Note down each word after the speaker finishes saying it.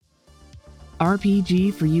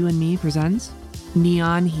RPG for You and Me presents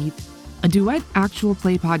Neon Heat, a duet actual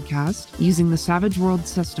play podcast using the Savage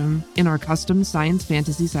Worlds system in our custom science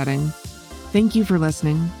fantasy setting. Thank you for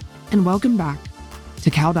listening, and welcome back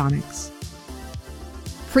to Caldonics.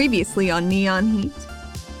 Previously on Neon Heat,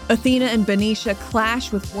 Athena and Benicia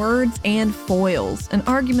clash with words and foils, and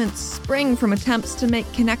arguments spring from attempts to make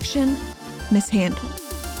connection mishandled.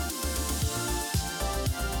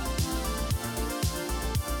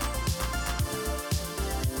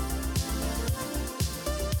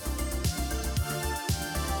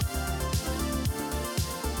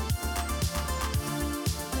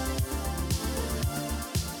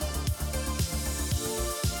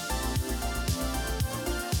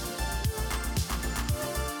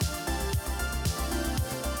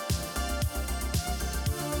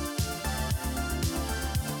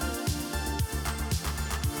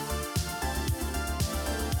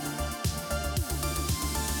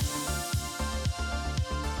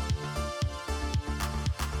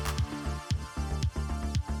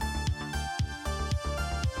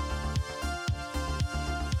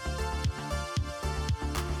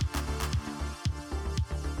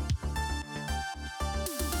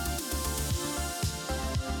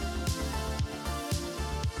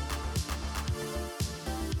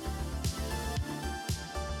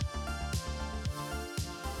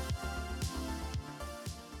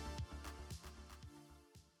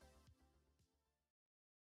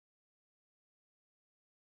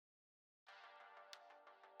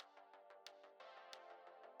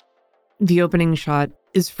 The opening shot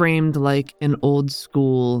is framed like an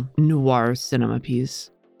old-school noir cinema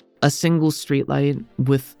piece. A single streetlight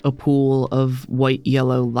with a pool of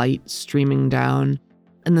white-yellow light streaming down,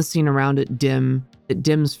 and the scene around it dim. It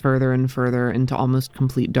dims further and further into almost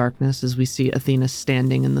complete darkness as we see Athena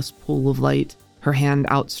standing in this pool of light, her hand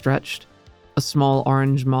outstretched, a small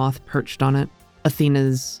orange moth perched on it,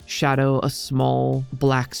 Athena's shadow a small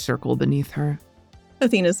black circle beneath her.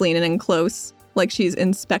 Athena's leaning in close, like she's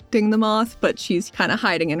inspecting the moth, but she's kind of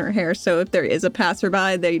hiding in her hair, so if there is a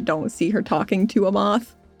passerby, they don't see her talking to a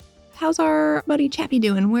moth. How's our buddy Chappie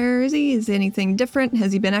doing? Where is he? Is anything different?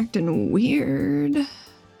 Has he been acting weird?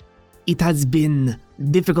 It has been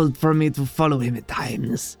difficult for me to follow him at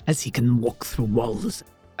times, as he can walk through walls.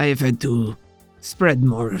 I have had to spread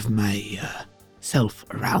more of my self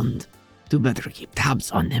around to better keep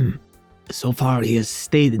tabs on him. So far, he has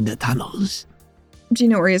stayed in the tunnels. Do you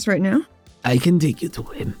know where he is right now? I can take you to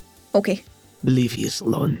him. Okay. Believe he is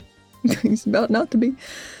alone. He's about not to be,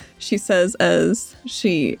 she says as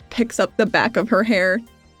she picks up the back of her hair.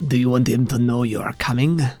 Do you want him to know you are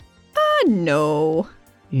coming? No.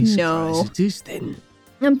 He's No. surprised it is then.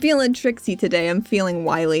 I'm feeling tricksy today. I'm feeling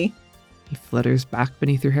wily. He flutters back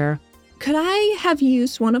beneath your hair. Could I have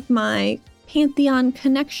used one of my Pantheon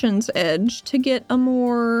Connections edge to get a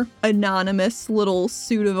more anonymous little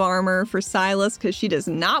suit of armor for Silas, because she does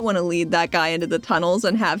not want to lead that guy into the tunnels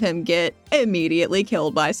and have him get immediately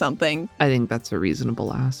killed by something. I think that's a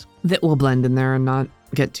reasonable ask. That will blend in there and not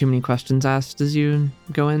get too many questions asked as you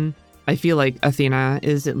go in. I feel like Athena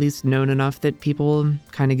is at least known enough that people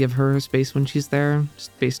kind of give her space when she's there,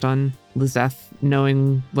 just based on Lizeth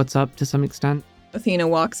knowing what's up to some extent. Athena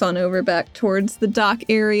walks on over back towards the dock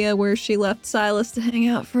area where she left Silas to hang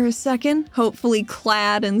out for a second, hopefully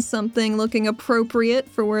clad in something looking appropriate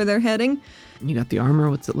for where they're heading. You got the armor,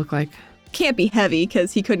 what's it look like? Can't be heavy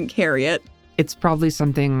because he couldn't carry it. It's probably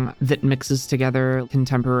something that mixes together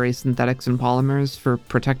contemporary synthetics and polymers for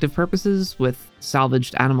protective purposes with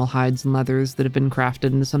salvaged animal hides and leathers that have been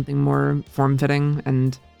crafted into something more form-fitting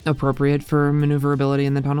and appropriate for maneuverability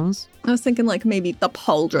in the tunnels. I was thinking like maybe the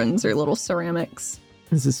pauldrons or little ceramics.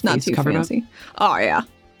 Is his Not face too covered fancy. up? Oh, yeah.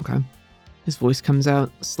 Okay. His voice comes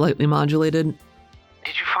out slightly modulated.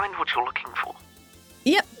 Did you find what you're looking for?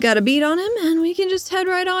 Yep, got a beat on him, and we can just head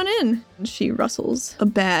right on in. She rustles a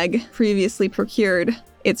bag previously procured.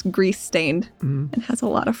 It's grease-stained and has a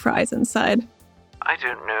lot of fries inside. I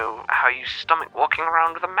don't know how you stomach walking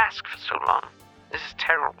around with a mask for so long. This is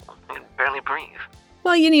terrible. I can barely breathe.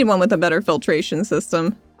 Well, you need one with a better filtration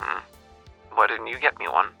system. Why didn't you get me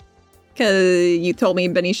one? Because you told me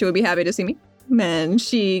Benicia would be happy to see me. And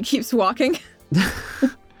she keeps walking.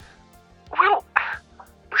 Well,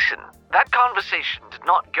 listen, that conversation did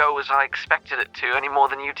not go as I expected it to any more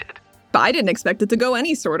than you did. I didn't expect it to go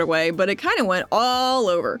any sort of way, but it kind of went all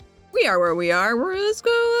over. We are where we are. Let's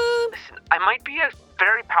go, Listen, I might be a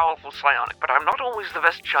very powerful psionic, but I'm not always the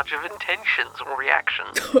best judge of intentions or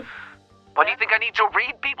reactions. Why do you think I need to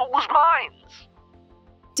read people's minds?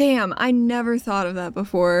 Damn, I never thought of that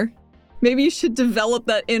before. Maybe you should develop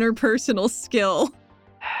that interpersonal skill.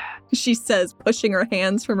 she says, pushing her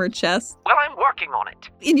hands from her chest. Well, I'm working on it.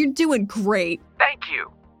 And you're doing great. Thank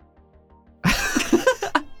you.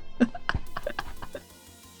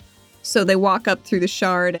 So they walk up through the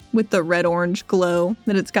shard with the red-orange glow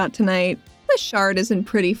that it's got tonight. The shard is in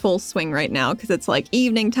pretty full swing right now because it's like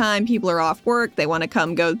evening time. People are off work. They want to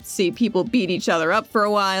come go see people beat each other up for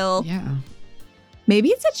a while. Yeah. Maybe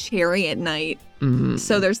it's a chariot night. Mm-hmm.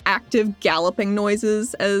 So there's active galloping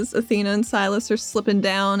noises as Athena and Silas are slipping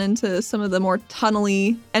down into some of the more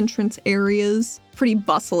tunnely entrance areas. Pretty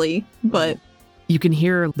bustly, but... You can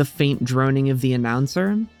hear the faint droning of the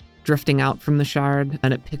announcer drifting out from the shard,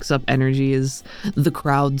 and it picks up energy as the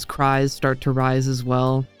crowd's cries start to rise as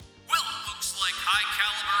well. Well, looks like High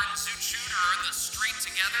Caliber and Zuchooter are in the street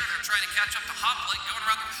together. They're trying to catch up to Hoplite going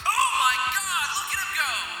around the... Oh my god, look at him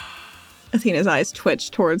go! Athena's eyes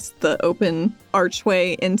twitch towards the open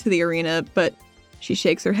archway into the arena, but she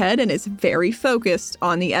shakes her head and is very focused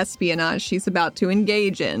on the espionage she's about to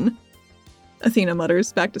engage in. Athena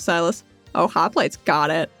mutters back to Silas, "Oh, Hoplite's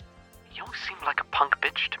got it." You always seem like a punk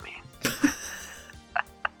bitch to me.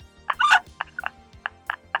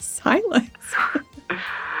 Silas.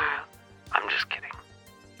 I'm just kidding.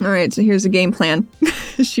 All right, so here's a game plan.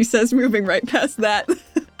 She says, moving right past that.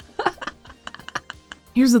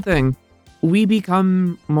 Here's the thing. We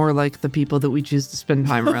become more like the people that we choose to spend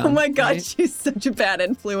time around. Oh my god, right? she's such a bad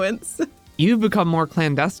influence. You've become more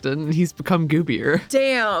clandestine, and he's become goobier.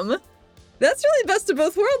 Damn. That's really best of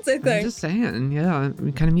both worlds, I I'm think. just saying, yeah,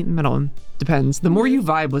 we kind of meet in the middle. Depends. The more you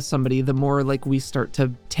vibe with somebody, the more like we start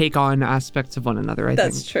to take on aspects of one another, I think.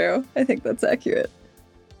 That's true. I think that's accurate.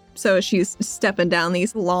 So she's stepping down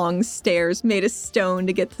these long stairs made of stone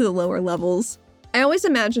to get to the lower levels. I always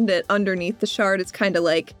imagined it underneath the shard. It's kind of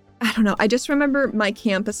like, I don't know. I just remember my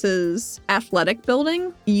campus's athletic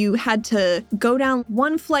building. You had to go down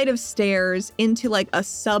one flight of stairs into like a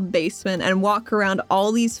sub-basement and walk around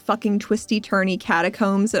all these fucking twisty-turny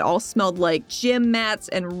catacombs that all smelled like gym mats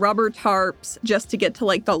and rubber tarps just to get to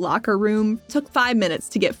like the locker room. It took 5 minutes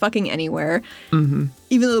to get fucking anywhere. Mm-hmm.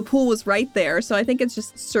 Even though the pool was right there. So I think it's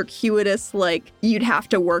just circuitous, like you'd have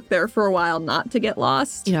to work there for a while not to get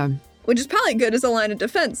lost. Yeah, Which is probably good as a line of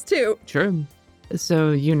defense too. true.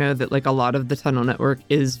 So you know that like a lot of the tunnel network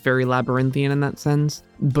is very labyrinthian in that sense,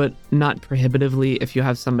 but not prohibitively if you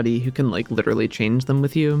have somebody who can like literally change them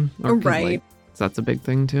with you. Or can, Right. like, so that's a big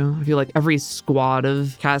thing too. I feel like every squad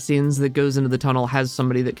of Cassians that goes into the tunnel has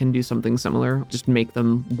somebody that can do something similar. Just make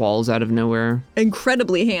them walls out of nowhere.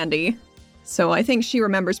 Incredibly handy. So I think she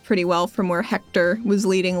remembers pretty well from where Hector was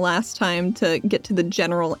leading last time to get to the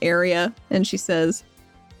general area. And she says,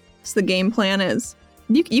 so the game plan is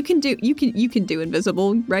you can do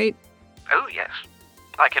invisible, right? Oh, yes.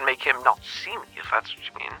 I can make him not see me, if that's what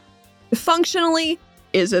you mean. Functionally,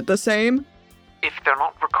 is it the same? If they're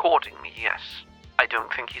not recording me, yes. I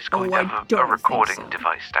don't think he's going Oh, to I have don't a recording think so.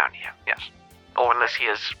 device down here, yes. Or unless he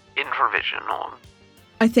has infravision or...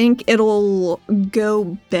 I think it'll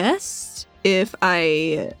go best if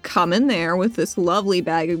I come in there with this lovely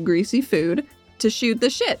bag of greasy food to shoot the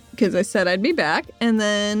shit, because I said I'd be back, and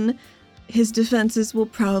then his defenses will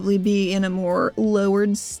probably be in a more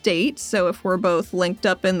lowered state, so if we're both linked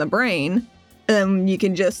up in the brain, you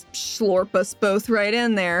can just slurp us both right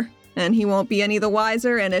in there, and he won't be any the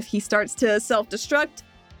wiser, and if he starts to self-destruct,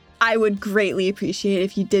 I would greatly appreciate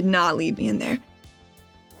if you did not leave me in there.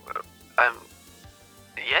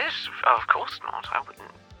 Yes, of course not. I wouldn't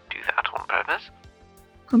do that on purpose.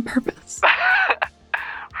 On purpose.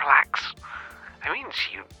 Relax. I mean,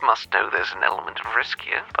 you must know there's an element of risk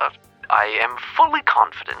here, but I am fully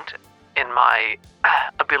confident in my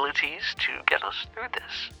abilities to get us through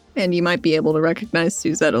this. And you might be able to recognize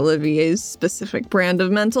Suzette Olivier's specific brand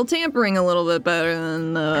of mental tampering a little bit better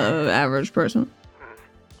than the average person.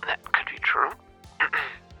 That could be true.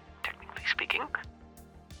 Technically speaking.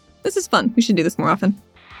 This is fun. We should do this more often.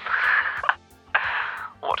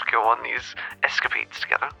 What, go on these escapades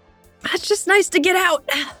together? It's just nice to get out.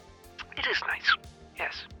 It is nice,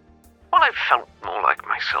 yes. Well, I've felt more like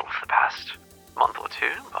myself the past month or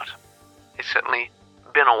two, but it's certainly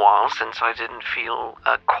been a while since I didn't feel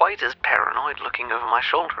quite as paranoid looking over my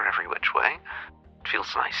shoulder every which way. It feels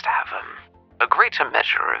nice to have a greater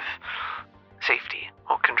measure of safety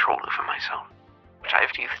or control over myself, which I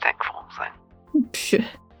have to thank for, so.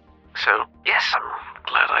 So, yes, I'm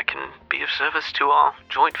glad I can be of service to our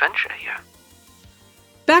joint venture here.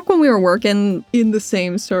 Back when we were working in the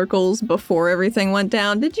same circles before everything went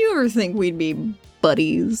down, did you ever think we'd be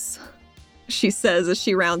buddies? She says as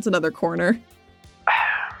she rounds another corner.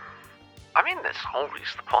 I mean, there's always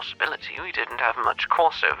the possibility we didn't have much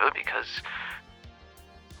crossover because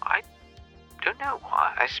I don't know.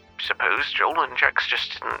 I suppose Joel and Jax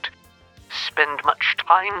just didn't spend much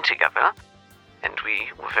time together, and we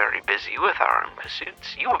were very busy with our own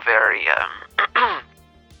pursuits. You were very,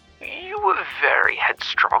 you were very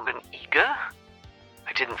headstrong and eager.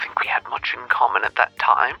 I didn't think we had much in common at that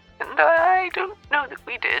time, and I don't know that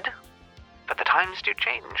we did. But the times do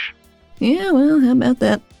change. Yeah, well, how about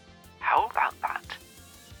that? How about that?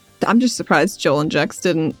 I'm just surprised Joel and Jax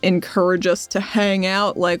didn't encourage us to hang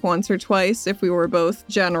out like once or twice if we were both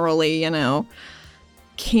generally,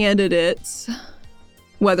 candidates,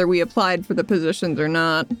 whether we applied for the positions or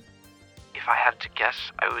not. If I had to guess,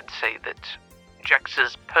 I would say that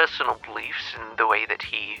Jax's personal beliefs and the way that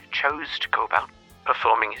he chose to go about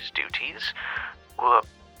performing his duties were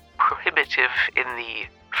prohibitive in the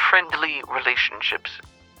friendly relationships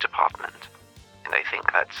department. And I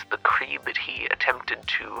think that's the creed that he attempted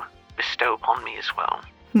to bestow upon me as well.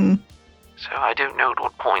 So I don't know at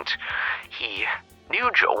what point he knew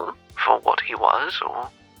Joel for what he was or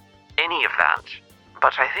any of that,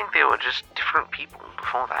 but I think they were just different people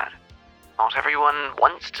before that. Not everyone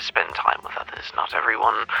wants to spend time with others. Not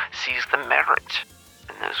everyone sees the merit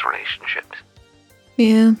in those relationships.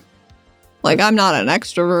 Yeah. Like, I'm not an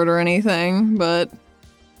extrovert or anything, but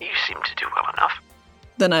You seem to do well enough.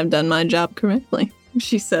 then I've done my job correctly,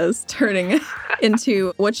 she says, turning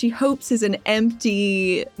into what she hopes is an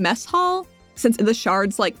empty mess hall. Since the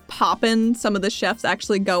shard's like popping, some of the chefs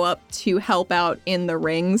actually go up to help out in the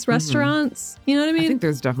Rings restaurants. You know what I mean? I think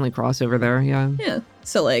there's definitely crossover there, yeah. Yeah.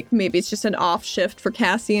 So, like, maybe it's just an off shift for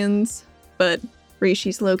Cassian's, but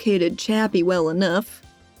Rishi's located Chappie well enough.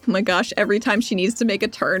 Oh my gosh, every time she needs to make a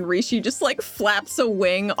turn, Rishi just, like, flaps a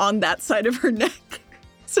wing on that side of her neck.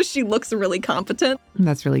 So she looks really competent.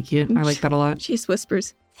 That's really cute. I like that a lot. She just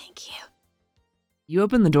whispers, "Thank you." You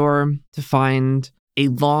open the door to find a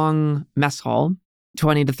long mess hall,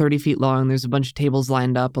 20 to 30 feet long. There's a bunch of tables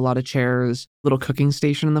lined up, a lot of chairs, little cooking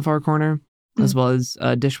station in the far corner, as well as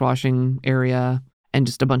a dishwashing area and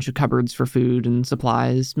just a bunch of cupboards for food and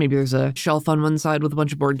supplies. Maybe there's a shelf on one side with a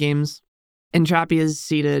bunch of board games. And Chappie is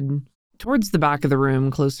seated towards the back of the room,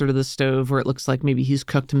 closer to the stove, where it looks like maybe he's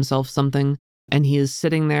cooked himself something. And he is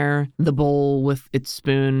sitting there, the bowl with its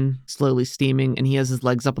spoon slowly steaming, and he has his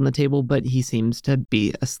legs up on the table, but he seems to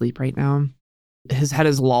be asleep right now. His head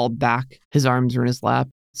is lolled back. His arms are in his lap,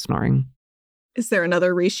 snoring. Is there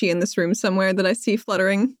another Rishi in this room somewhere that I see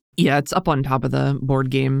fluttering? Yeah, it's up on top of the board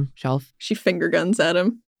game shelf. She finger guns at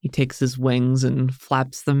him. He takes his wings and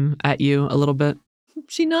flaps them at you a little bit.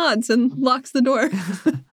 She nods and locks the door.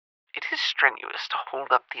 It is strenuous to hold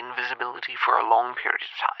up the invisibility for a long period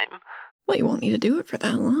of time. Well, you won't need to do it for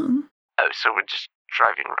that long. Oh, so we're just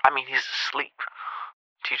driving... I mean, he's asleep.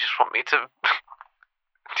 Do you just want me to...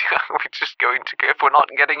 We're just going to go... If we're not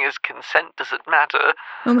getting his consent, does it matter?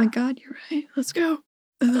 Oh my god, you're right. Let's go.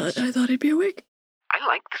 I thought he'd be awake. I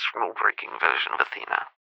like this rule-breaking version of Athena.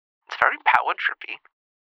 It's very power-trippy.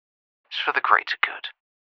 It's for the greater good.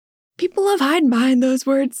 People love hiding behind those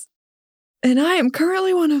words. And I am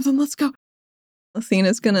currently one of them. Let's go.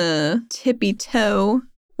 Athena's gonna tippy-toe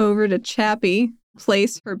over to Chappie,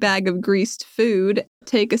 place her bag of greased food,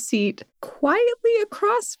 take a seat quietly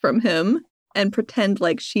across from him, and pretend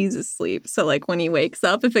like she's asleep. So, like, when he wakes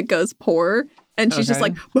up, if it goes poor, and she's just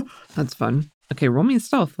like... That's fun. Okay, roll me a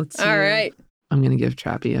stealth. Let's see. All right. I'm going to give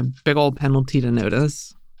Chappie a big old penalty to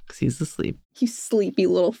notice, because he's asleep. You sleepy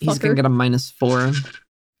little fucker. He's going to get a -4.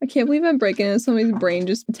 I can't believe I'm breaking into somebody's brain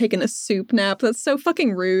just taking a soup nap. That's so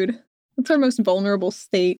fucking rude. That's our most vulnerable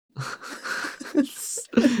state.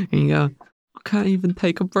 Here you go. I can't even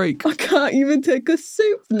take a break. I can't even take a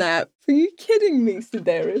soup nap. Are you kidding me,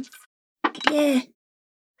 Sedaris? Yeah.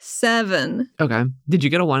 7. Okay. Did you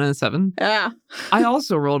get a 1 and a 7? Yeah. I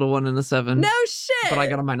also rolled a 1 and a 7. No shit. But I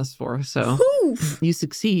got a -4, so Oof. you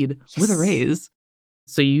succeed with a raise.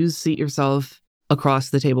 So you seat yourself across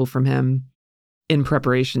the table from him in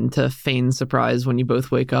preparation to feign surprise when you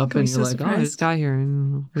both wake up and you're like, oh, this guy here.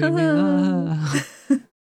 And, what do you mean?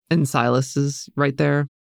 And Silas is right there.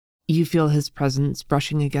 You feel his presence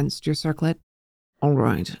brushing against your circlet. All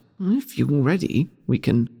right. If you're ready, we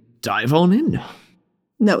can dive on in.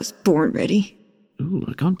 No, I was born ready. Ooh,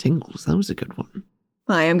 I got tingles. That was a good one.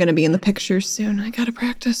 I am going to be in the pictures soon. I got to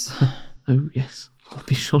practice. Oh, yes. I'll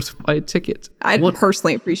be sure to buy a ticket. I'd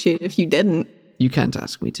personally appreciate it if you didn't. You can't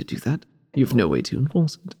ask me to do that. You have no way to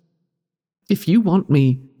enforce it. If you want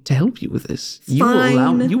me to help you with this, you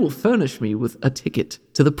will furnish me with a ticket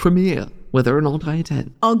to the premiere, whether or not I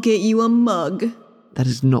attend. I'll get you a mug. That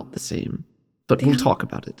is not the same, but we'll talk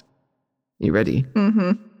about it. You ready?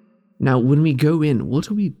 Mm-hmm. Now, when we go in, what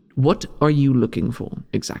are you looking for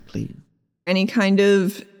exactly? any kind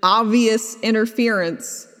of obvious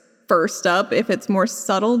interference first up. If it's more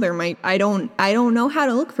subtle, there might, I don't know how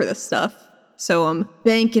to look for this stuff. So I'm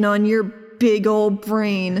banking on your big old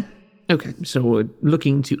brain. Okay, so we're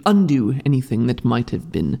looking to undo anything that might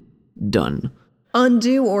have been done.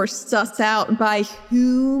 Undo or suss out by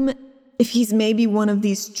whom? If he's maybe one of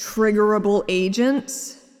these triggerable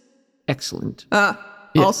agents? Excellent. Yes.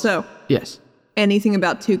 Also. Yes. Anything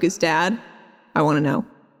about Tuka's dad? I want to know.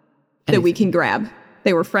 That we can grab.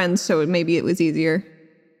 They were friends, so maybe it was easier.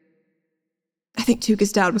 I think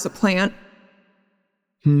Tuka's dad was a plant.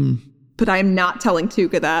 But I am not telling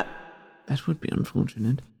Tuka that. That would be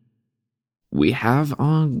unfortunate. We have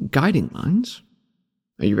our guiding lines.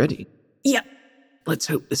 Are you ready? Yep. Let's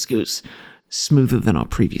hope this goes smoother than our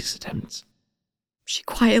previous attempts. She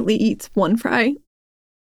quietly eats one fry.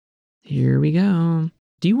 Here we go.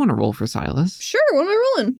 Do you want to roll for Silas? Sure, what am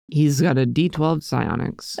I rolling? He's got a D12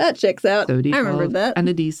 psionics. That checks out. So D12 I remembered that. And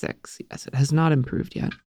a D6. Yes, it has not improved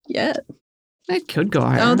yet. Yet. It could go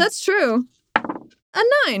higher. Oh, that's true. A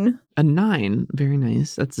 9. A 9. Very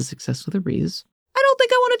nice. That's a success with a breeze. I don't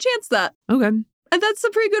think I want to chance that. Okay. And that's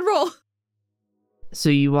a pretty good roll.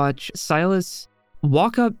 So you watch Silas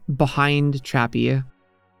walk up behind Chappie,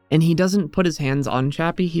 and he doesn't put his hands on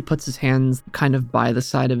Chappie. He puts his hands kind of by the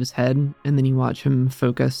side of his head, and then you watch him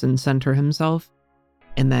focus and center himself.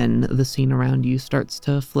 And then the scene around you starts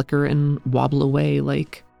to flicker and wobble away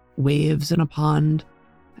like waves in a pond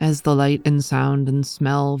as the light and sound and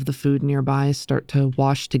smell of the food nearby start to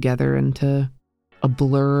wash together into a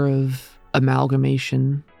blur of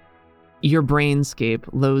amalgamation. Your brainscape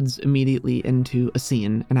loads immediately into a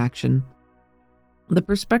scene in action. The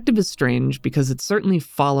perspective is strange because it's certainly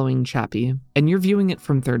following Chappie, and you're viewing it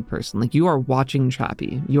from third person. Like, you are watching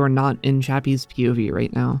Chappie. You are not in Chappie's POV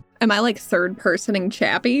right now. Am I like third personing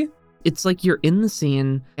Chappie? It's like you're in the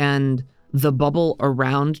scene, and the bubble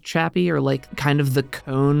around Chappie, or like kind of the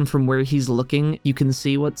cone from where he's looking, you can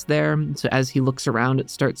see what's there. So as he looks around, it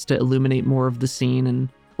starts to illuminate more of the scene and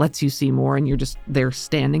lets you see more, and you're just there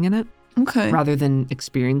standing in it. Okay. Rather than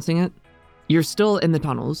experiencing it. You're still in the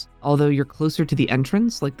tunnels, although you're closer to the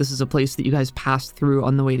entrance. Like, this is a place that you guys passed through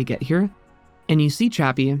on the way to get here. And you see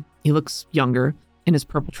Chappie. He looks younger in his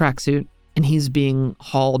purple tracksuit, and he's being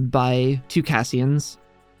hauled by 2 Cassians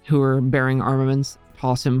who are bearing armaments,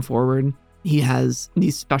 toss him forward. He has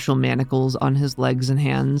these special manacles on his legs and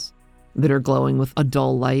hands that are glowing with a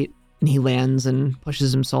dull light, and he lands and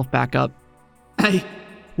pushes himself back up. Hey,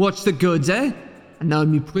 watch the goods, eh? I know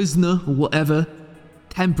I'm your prisoner or whatever.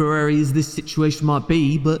 Temporary as this situation might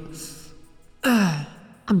be, but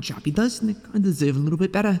I'm Chappie Dusnik. I deserve a little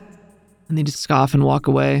bit better. And they just scoff and walk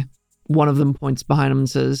away. One of them points behind him and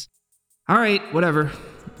says, All right, whatever.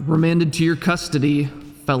 Remanded to your custody,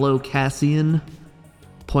 fellow Cassian.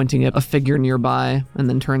 Pointing at a figure nearby, and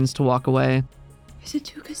then turns to walk away. Is it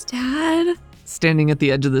Tuka's dad? Standing at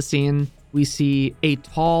the edge of the scene, we see a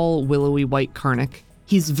tall, willowy white Karnak.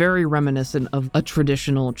 He's very reminiscent of a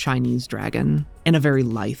traditional Chinese dragon in a very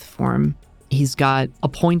lithe form. He's got a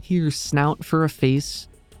pointier snout for a face.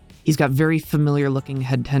 He's got very familiar looking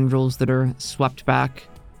head tendrils that are swept back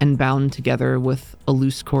and bound together with a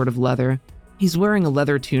loose cord of leather. He's wearing a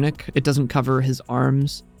leather tunic. It doesn't cover his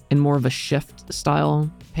arms, in more of a shift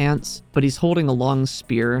style pants, but he's holding a long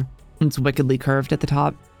spear. It's wickedly curved at the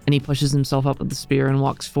top, and he pushes himself up with the spear and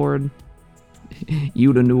walks forward.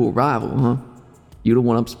 You the new arrival, huh? You the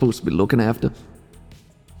one I'm supposed to be looking after?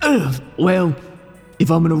 Well,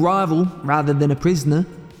 if I'm an arrival rather than a prisoner,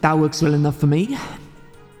 that works well enough for me.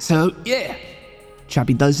 So, yeah.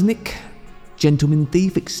 Chappie Dusnik, gentleman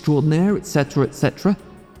thief extraordinaire, etc., etc.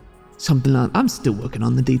 Something like I'm still working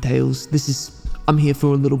on the details. I'm here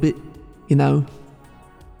for a little bit, you know.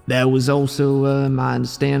 That was also my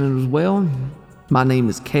understanding as well. My name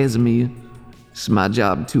is Casimir. It's my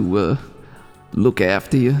job to look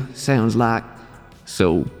after you, sounds like.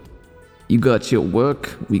 So, you got your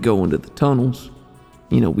work, we go into the tunnels.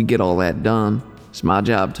 You know, we get all that done. It's my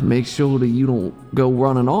job to make sure that you don't go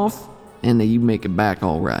running off and that you make it back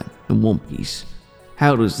all right in one piece.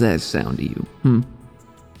 How does that sound to you,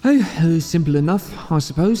 Oh, simple enough, I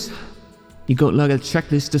suppose. You got like a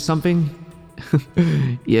checklist or something?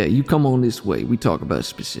 Yeah, you come on this way. We talk about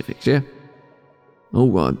specifics, yeah? All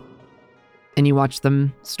right. And you watch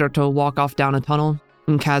them start to walk off down a tunnel,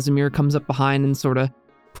 and Casimir comes up behind and sort of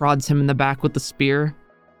prods him in the back with the spear.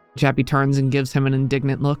 Chappie turns and gives him an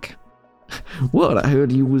indignant look. What? I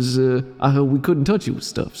heard we couldn't touch you with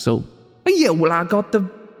stuff, so... Oh, yeah, well, I got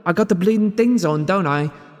the bleeding things on, don't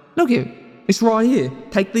I? Look here, it's right here.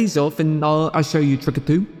 Take these off and I'll show you a trick or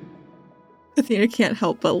two. Athena can't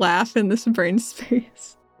help but laugh in this brain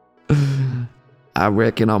space. I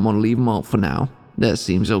reckon I'm gonna leave him off for now. That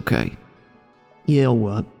seems okay. Yeah,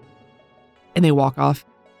 what? And they walk off.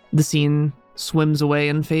 The scene swims away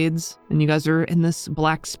and fades, and you guys are in this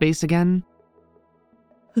black space again.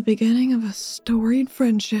 The beginning of a storied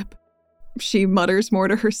friendship. She mutters more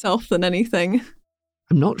to herself than anything.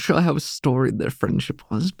 I'm not sure how storied their friendship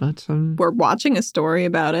was, but We're watching a story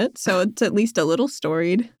about it, so it's at least a little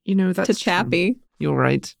storied. you know, that's to Chappie. True. You're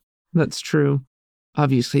right. That's true.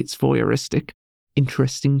 Obviously, it's voyeuristic.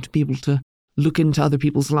 Interesting to be able to look into other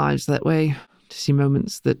people's lives that way, to see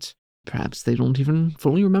moments that perhaps they don't even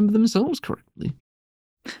fully remember themselves correctly.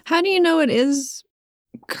 How do you know it is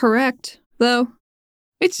correct, though?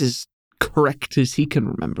 It's as correct as he can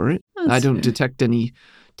remember it. That's I don't fair. detect any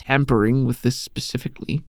tampering with this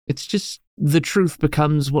specifically. It's just the truth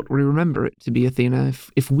becomes what we remember it to be, Athena.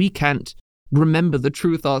 If we can't remember the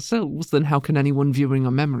truth ourselves, then how can anyone viewing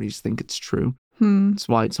our memories think it's true? That's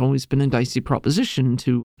why it's always been a dicey proposition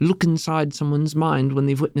to look inside someone's mind when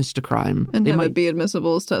they've witnessed a crime. And They have might it be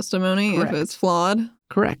admissible as testimony Correct. if it's flawed.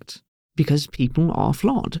 Correct. Because people are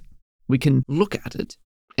flawed. We can look at it,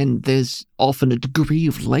 and there's often a degree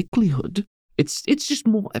of likelihood. It's just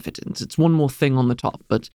more evidence. It's one more thing on the top,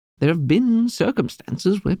 but there have been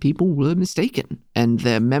circumstances where people were mistaken, and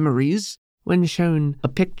their memories, when shown a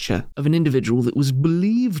picture of an individual that was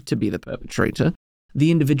believed to be the perpetrator, the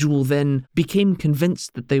individual then became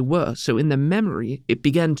convinced that they were, so in their memory, it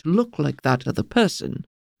began to look like that other person,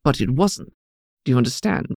 but it wasn't. Do you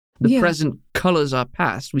understand? The Yeah. present colors our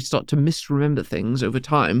past. We start to misremember things over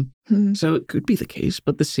time. So it could be the case,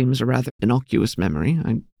 but this seems a rather innocuous memory.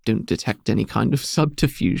 I don't detect any kind of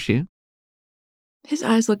subterfuge here. His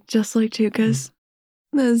eyes look just like Tuca's.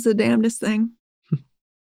 That is the damnedest thing.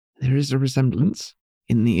 There is a resemblance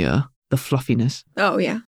in the fluffiness. Oh,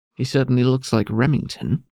 yeah. He certainly looks like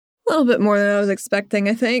Remington. A little bit more than I was expecting,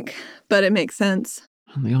 I think. But it makes sense.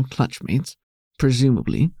 And they are clutchmates,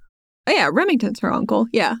 presumably. Oh, yeah, Remington's her uncle.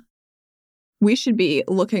 Yeah. We should be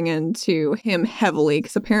looking into him heavily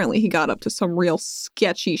because apparently he got up to some real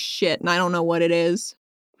sketchy shit and I don't know what it is.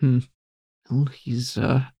 Well, he's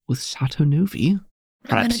with Sato Novi.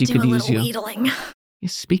 Perhaps you could use your... wheedling.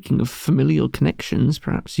 Yes, speaking of familial connections,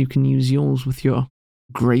 perhaps you can use yours with your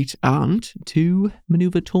great aunt to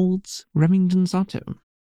maneuver towards Remington Sato.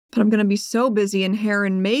 But I'm going to be so busy in hair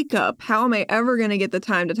and makeup. How am I ever going to get the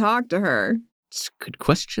time to talk to her? It's a good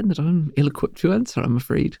question that I'm ill-equipped to answer, I'm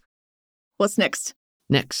afraid. What's next?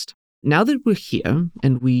 Next, now that we're here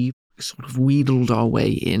and we sort of wheedled our way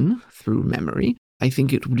in through memory, I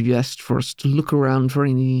think it would be best for us to look around for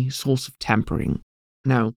any source of tampering.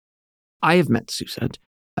 Now, I have met Susad.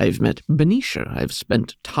 I've met Benicia. I've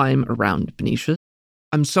spent time around Benicia.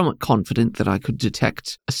 I'm somewhat confident that I could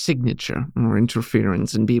detect a signature or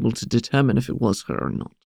interference and be able to determine if it was her or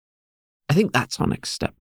not. I think that's our next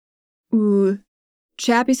step. Ooh.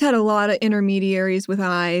 Chappie's had a lot of intermediaries with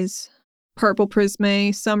eyes. Purple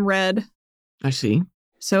prisme, some red. I see.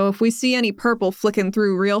 So if we see any purple flicking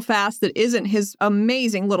through real fast that isn't his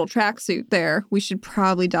amazing little tracksuit there, we should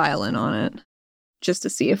probably dial in on it. Just to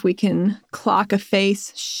see if we can clock a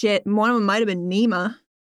face. Shit, one of them might have been Nima.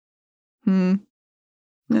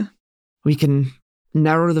 Yeah. We can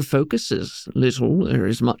narrow the focus as little or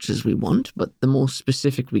as much as we want, but the more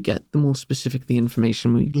specific we get, the more specific the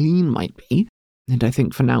information we glean might be. And I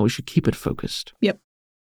think for now we should keep it focused. Yep.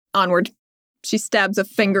 Onward. She stabs a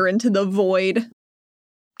finger into the void.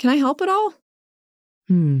 Can I help at all?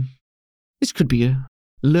 This could be a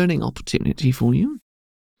learning opportunity for you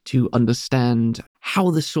to understand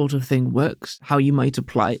how this sort of thing works, how you might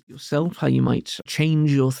apply it yourself, how you might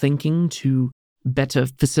change your thinking to better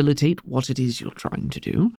facilitate what it is you're trying to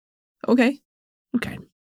do. Okay. Okay.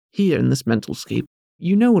 Here in this mental scape,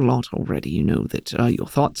 you know a lot already. You know that your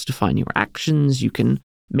thoughts define your actions. You can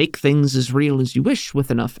make things as real as you wish with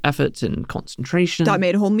enough effort and concentration. I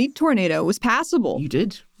made a whole meat tornado. It was passable. You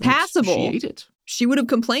did. Passable. She ate it. She would have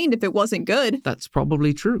complained if it wasn't good. That's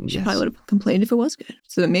probably true. She Yes. probably would have complained if it was good.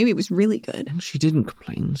 So maybe it was really good. Well, she didn't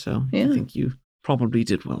complain, so Yeah. I think you probably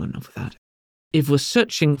did well enough with that. If we're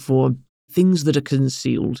searching for things that are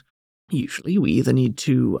concealed, usually we either need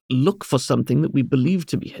to look for something that we believe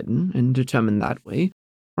to be hidden and determine that way,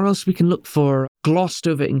 or else we can look for glossed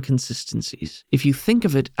over inconsistencies. If you think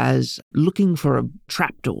of it as looking for a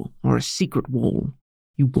trapdoor or a secret wall,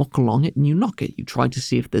 you walk along it and you knock it. You try to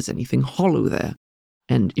see if there's anything hollow there.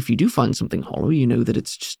 And if you do find something hollow, you know that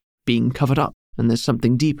it's just being covered up and there's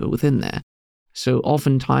something deeper within there. So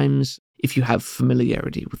oftentimes, if you have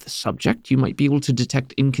familiarity with the subject, you might be able to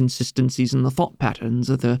detect inconsistencies in the thought patterns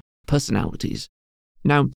of the personalities.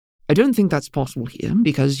 Now, I don't think that's possible here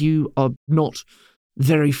because you are not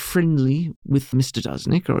very friendly with Mr.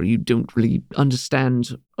 Dusnik, or you don't really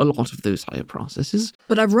understand a lot of those higher processes.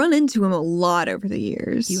 But I've run into him a lot over the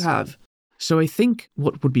years. You have. So I think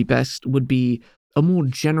what would be best would be a more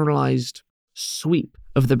generalized sweep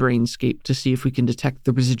of the brainscape to see if we can detect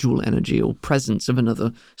the residual energy or presence of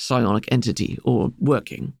another psionic entity or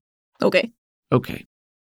working. Okay. Okay.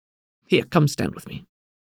 Here, come stand with me.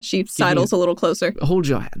 She sidles a little closer. Hold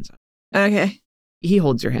your hands up. Okay. He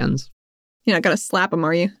holds your hands. You're not going to slap him,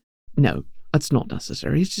 are you? No, that's not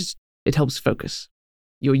necessary. It's just, it helps focus.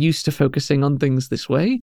 You're used to focusing on things this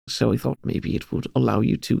way, so I thought maybe it would allow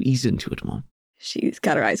you to ease into it more. She's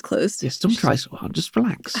got her eyes closed. Yes, don't try so hard. Just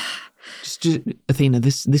relax. just Athena,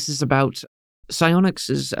 this is about psionics.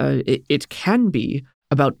 It can be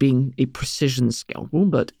about being a precision scalpel,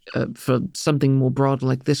 but for something more broad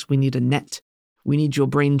like this, we need a net. We need your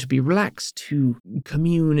brain to be relaxed, to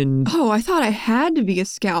commune and... Oh, I thought I had to be a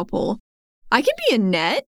scalpel. I can be a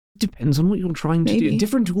net. Depends on what you're trying to Maybe. do.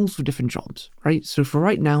 Different tools for different jobs, right? So for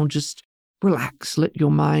right now, just relax. Let your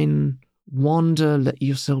mind wander. Let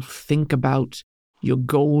yourself think about your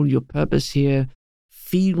goal, your purpose here.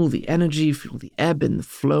 Feel the energy, feel the ebb and the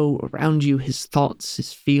flow around you, his thoughts,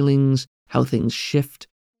 his feelings, how things shift.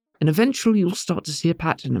 And eventually you'll start to see a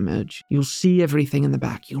pattern emerge. You'll see everything in the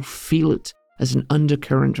back. You'll feel it as an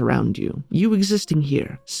undercurrent around you. You existing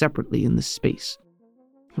here, separately in this space.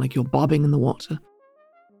 Like you're bobbing in the water.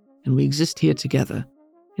 And we exist here together.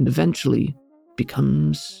 And eventually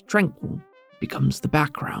becomes tranquil, becomes the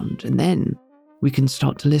background. And then we can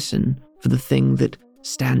start to listen for the thing that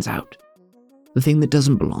stands out. The thing that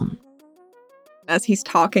doesn't belong. As he's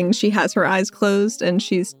talking, she has her eyes closed and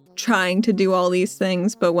she's trying to do all these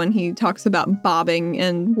things, but when he talks about bobbing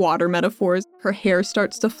and water metaphors, her hair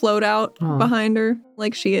starts to float out behind her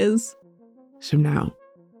like she is. So now,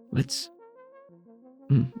 let's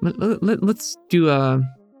do a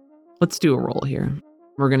roll here.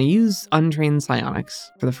 We're going to use untrained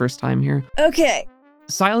psionics for the first time here. Okay.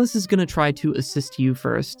 Silas is going to try to assist you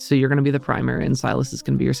first, so you're going to be the primary, and Silas is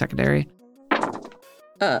going to be your secondary.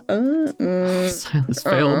 Silas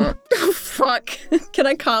failed. Oh, fuck. Can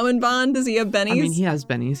I common bond? Does he have bennies? I mean, he has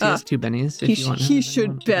bennies. He has 2 bennies. He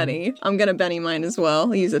should benny. I'm going to benny mine as well.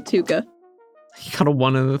 I'll use a Tuca. He got a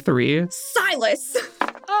 1 and a 3. Silas!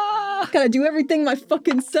 Gotta do everything my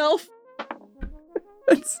fucking self.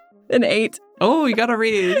 That's an 8. Oh, you got a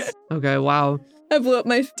raise. Okay, wow. I blew up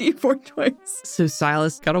my D4 twice. So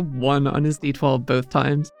Silas got a 1 on his D12 both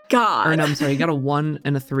times. God. Or no, I'm sorry, he got a 1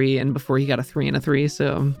 and a 3, and before he got a 3 and a 3,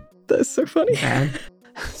 so... That's so funny. Bad.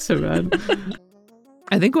 So bad.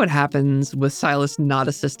 I think what happens with Silas not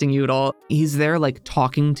assisting you at all, he's there like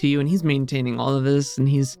talking to you, and he's maintaining all of this, and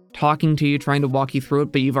he's talking to you, trying to walk you through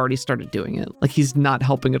it, but you've already started doing it. Like, he's not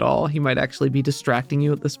helping at all. He might actually be distracting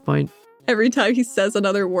you at this point. Every time he says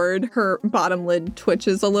another word, her bottom lid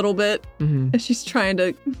twitches a little bit. Mm-hmm. And she's trying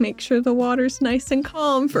to make sure the water's nice and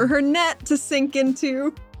calm for her net to sink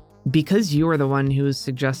into. Because you are the one who is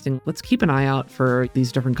suggesting, let's keep an eye out for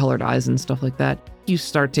these different colored eyes and stuff like that, you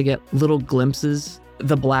start to get little glimpses.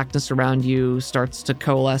 The blackness around you starts to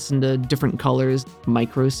coalesce into different colors,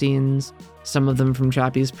 micro scenes, some of them from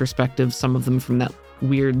Chappie's perspective, some of them from that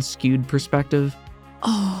weird skewed perspective.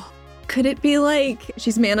 Oh, could it be like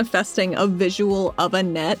she's manifesting a visual of a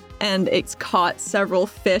net and it's caught several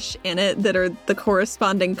fish in it that are the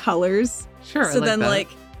corresponding colors? Sure. So then, like,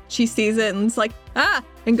 she sees it and it's like,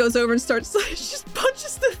 and goes over and starts, she just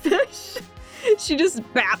punches the fish. She just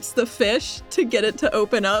baps the fish to get it to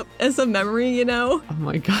open up as a memory, you know? Oh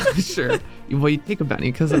my God, sure. Well, you take a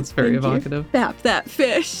Benny because that's very evocative. Bap that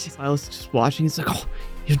fish. Silas is just watching. He's like, Oh,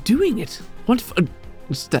 you're doing it. What?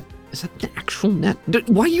 Is that the actual net?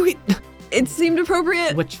 Why are you... It seemed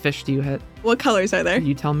appropriate. which fish do you hit? What colors are there?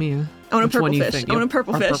 You tell me. I want a Which one purple do you fish. think? I want a Yep.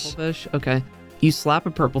 purple A fish. purple fish? Okay. You slap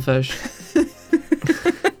a purple fish.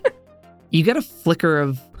 You get a flicker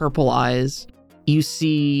of purple eyes. You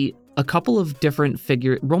see a couple of different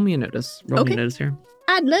figures. Roll me a notice. Roll me a notice here.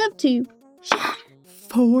 I'd love to.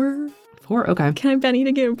 4. 4? Okay. Can I Benny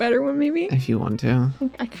to get a better one, maybe? If you want to.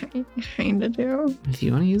 I kind of do. If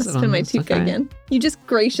you want to use Let's it on spin my this, Tuca okay. again. You just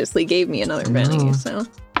graciously gave me another Benny, No. so.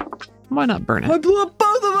 Why not burn I it? blew up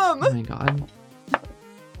both of Oh them! my God.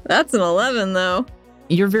 That's an 11, though.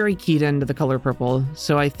 You're very keyed into the color purple,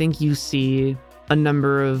 so I think you see a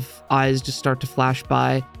number of eyes just start to flash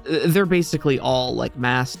by. They're basically all like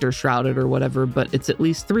masked or shrouded or whatever, but it's at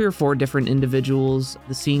least 3 or 4 different individuals.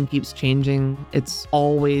 The scene keeps changing. It's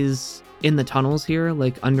always in the tunnels here,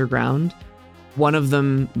 like underground. One of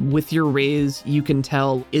them, with your raise, you can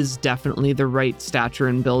tell is definitely the right stature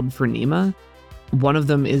and build for Nima. One of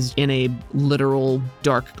them is in a literal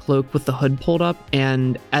dark cloak with the hood pulled up,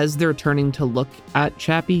 and as they're turning to look at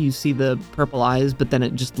Chappie, you see the purple eyes, but then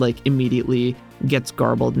it just like immediately gets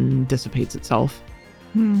garbled and dissipates itself.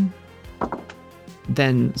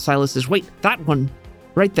 Then Silas says, wait, that one,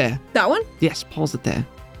 right there. That one? Yes, pause it there.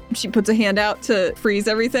 She puts a hand out to freeze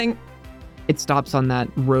everything. It stops on that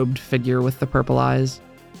robed figure with the purple eyes.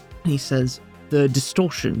 And he says, the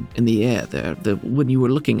distortion in the air there, when you were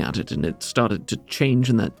looking at it and it started to change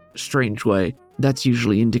in that strange way, that's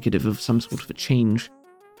usually indicative of some sort of a change.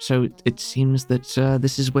 So it seems that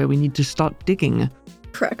this is where we need to start digging.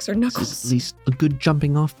 Cracks her This knuckles. is at least a good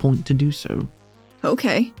jumping off point to do so.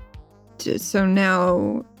 Okay. So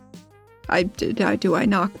now, do I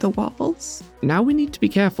knock the walls? Now we need to be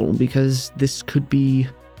careful because this could be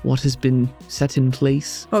what has been set in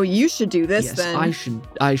place. Oh, you should do this Yes, then.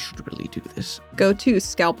 I should really do this. Go to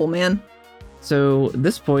Scalpel Man. So at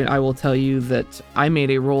this point, I will tell you that I made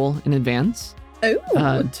a roll in advance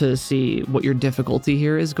Oh. to see what your difficulty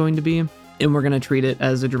here is going to be, and we're going to treat it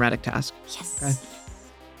as a dramatic task. Yes. Okay.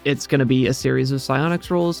 It's going to be a series of psionics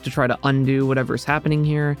rolls to try to undo whatever's happening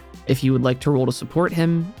here. If you would like to roll to support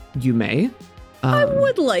him, you may. I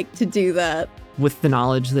would like to do that. With the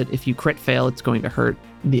knowledge that if you crit fail, it's going to hurt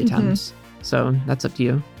the attempts. So that's up to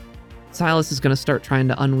you. Silas is going to start trying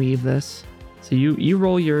to unweave this. So you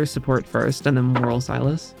roll your support first, and then we'll roll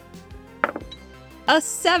Silas A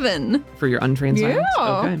 7. for your untrained Silas. Yeah.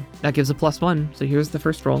 Okay, that gives a +1. So here's the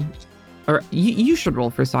first roll. Or you should roll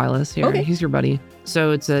for Silas here. Okay. He's your buddy.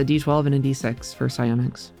 So it's a D12 and a D6 for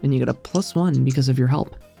psionics, and you get a +1 because of your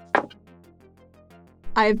help.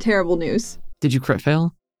 I have terrible news. Did you crit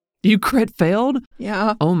fail? You crit failed?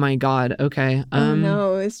 Yeah. Oh my god. Okay. Oh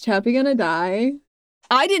no, is Chappie gonna die?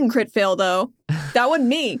 I didn't crit fail though. That wasn't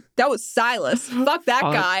me. That was Silas. Fuck that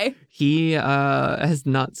Fuck. guy. He has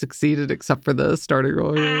not succeeded except for the starting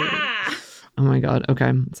roll. Ah! Oh my god.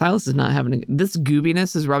 Okay. Silas is not having this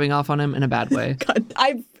goobiness is rubbing off on him in a bad way. God,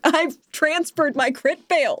 I've transferred my crit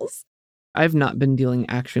fails. I've not been dealing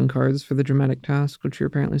action cards for the dramatic task, which you're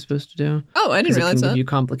apparently supposed to do. Oh, I didn't Because it realize can that. give you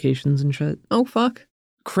complications and shit. Oh fuck.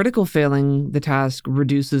 Critical failing the task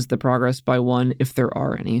reduces the progress by 1 if there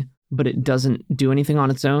are any, but it doesn't do anything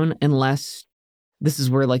on its own unless this is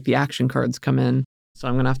where like the action cards come in. So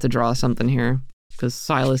I'm going to have to draw something here because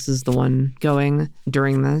Silas is the one going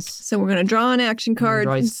during this. So we're gonna draw an action card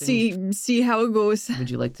draw a and thing. see how it goes. Would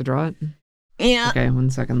you like to draw it? Yeah. Okay, 1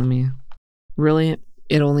 second. Let me. Really,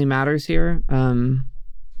 it only matters here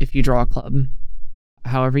if you draw a club.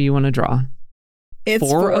 However you want to draw. It's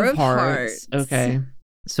 4 of hearts. Okay.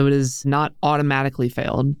 So it is not automatically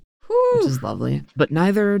failed, Whew. which is lovely. But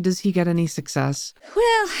neither does he get any success.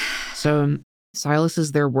 Well, So Silas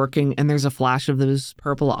is there working, and there's a flash of those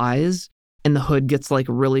purple eyes, and the hood gets like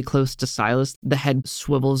really close to Silas. The head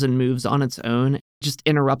swivels and moves on its own, just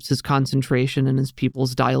interrupts his concentration, and his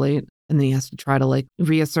pupils dilate. And then he has to try to like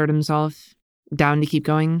reassert himself down to keep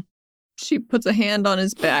going. she puts a hand on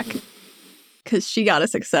his back because she got a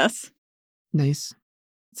success. Nice.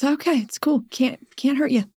 It's okay. It's cool. Can't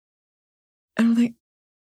hurt you. I don't think.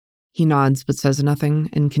 He nods but says nothing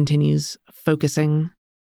and continues focusing.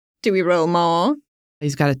 Do we roll more?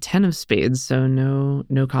 He's got a 10 of spades, so no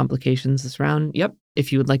complications this round. Yep.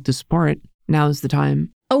 If you would like to support, now's the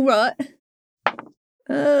time. Oh, right.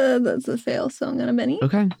 That's a fail, so I'm gonna Benny.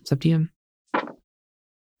 Okay, it's up to you.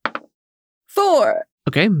 4.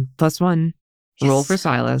 Okay, +1. Roll Yes. for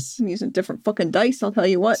Silas. I'm using different fucking dice, I'll tell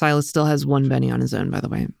you what. Silas still has 1 Benny on his own, by the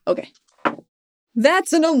way. Okay.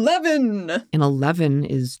 That's an 11. An 11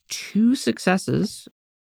 is 2 successes.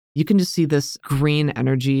 You can just see this green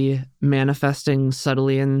energy manifesting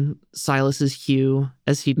subtly in Silas's hue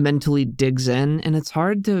as he mentally digs in. And it's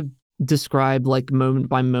hard to describe like moment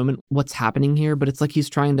by moment what's happening here, but it's like he's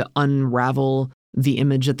trying to unravel the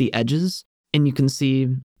image at the edges. And you can see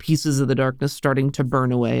pieces of the darkness starting to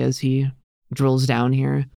burn away as he drills down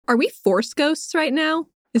here. Are we force ghosts right now?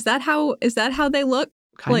 Is that how they look?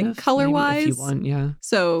 Kind Like, of, color-wise? maybe, if you want, yeah.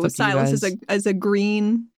 So It's up to you Silas guys. is a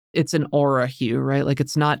green. It's an aura hue, right? Like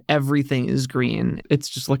it's not everything is green. It's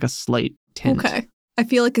just like a slight tint. Okay. I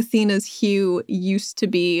feel like Athena's hue used to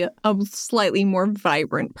be a slightly more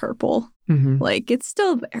vibrant purple. Hmm. Like it's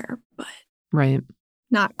still there, but Right.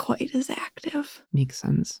 not quite as active. Makes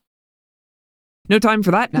sense. No time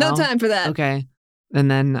for that now. No time for that. Okay.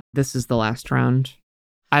 And then this is the last round.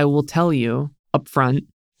 I will tell you up front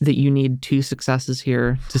that you need 2 successes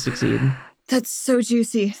here to succeed. That's so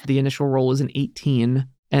juicy. The initial roll was an 18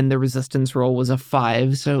 and the resistance roll was a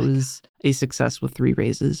 5, so it was a success with 3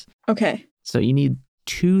 raises. Okay. So you need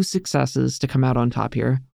 2 successes to come out on top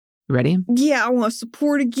here. You ready? Yeah, I want to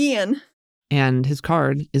support again. and his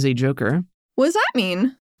card is a joker. What does that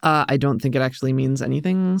mean? I don't think it actually means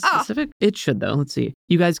anything specific. It should, though. Let's see.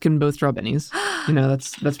 You guys can both draw bennies.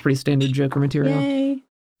 That's pretty standard joker material. Yay.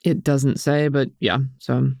 It doesn't say, but yeah.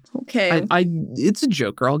 So Okay. it's a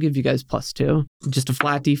joker. I'll give you guys +2. Just a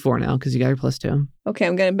flat D4 now because you got your +2. Okay,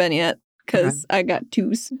 I'm going to Benny it because I got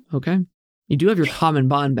 2s. Okay. You do have your common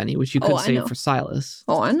bond, Benny, which you could I save know. for Silas.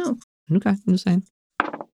 Oh, I know. Okay, I'm just saying.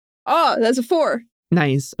 Oh, that's a 4.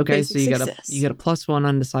 Nice. Okay, Basic so success. you get a +1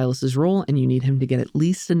 onto Silas's roll, and you need him to get at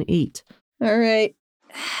least an 8. All right.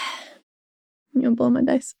 I'm going to blow my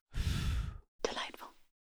dice. Delightful.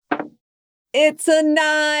 It's a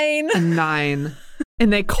 9. A 9.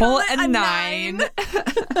 And they call it a 9. 9.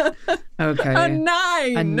 Okay. A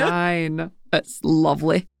 9. A 9. That's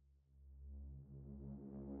lovely.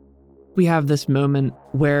 We have this moment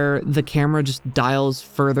where the camera just dials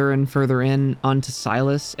further and further in onto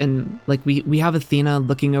Silas. And like we have Athena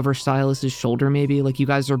looking over Silas's shoulder, maybe. Like you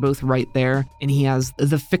guys are both right there. And he has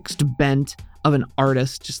the fixed bent of an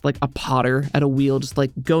artist, just like a potter at a wheel, just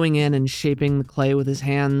like going in and shaping the clay with his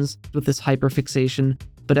hands with this hyperfixation.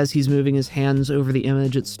 But as he's moving his hands over the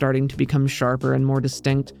image, it's starting to become sharper and more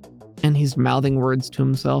distinct. And he's mouthing words to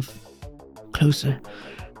himself. Closer.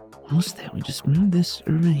 Almost there. We just move this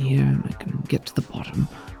over here and I can get to the bottom.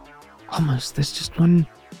 Almost. There's just one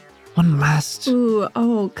last. Ooh,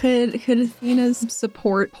 could Athena's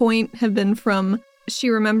support point have been from she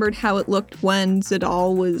remembered how it looked when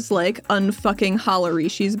Zadal was like unfucking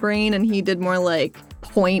Halarishi's brain and he did more like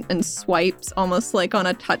point and swipes almost like on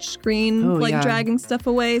a touch screen, dragging stuff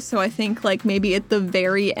away. So I think like maybe at the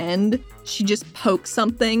very end, she just pokes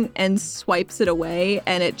something and swipes it away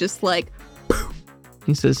and it just like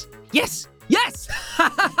He says, yes, yes!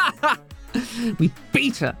 We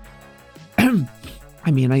beat her.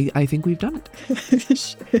 I mean, I think we've done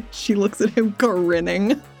it. She looks at him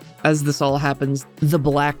grinning. As this all happens, the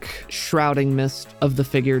black shrouding mist of the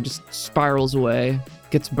figure just spirals away,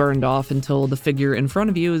 gets burned off until the figure in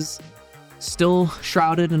front of you is still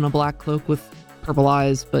shrouded in a black cloak with purple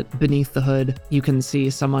eyes, but beneath the hood, you can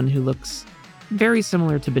see someone who looks very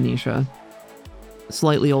similar to Benicia.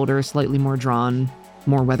 Slightly older, slightly more drawn,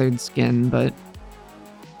 more weathered skin, but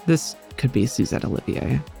this could be Suzette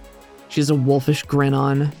Olivier. She has a wolfish grin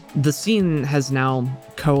on. The scene has now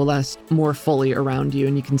coalesced more fully around you,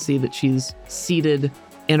 and you can see that she's seated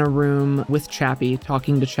in a room with Chappie,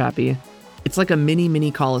 talking to Chappie. It's like a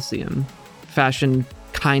mini Coliseum, fashioned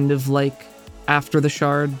kind of like After the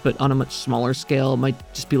Shard, but on a much smaller scale. It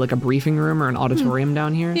might just be like a briefing room or an auditorium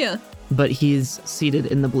down here. Yeah. But he's seated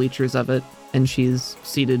in the bleachers of it, and she's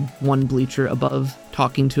seated one bleacher above,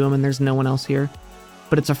 talking to him, and there's no one else here.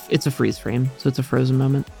 But it's a freeze frame, so it's a frozen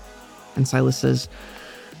moment. And Silas says,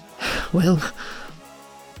 well,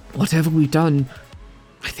 whatever we've done,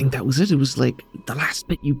 I think that was it. It was like the last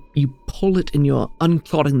bit, you pull it and you're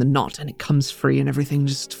unclodding the knot and it comes free and everything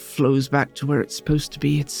just flows back to where it's supposed to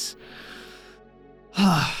be. It's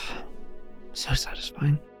so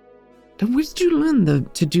satisfying. Where did you learn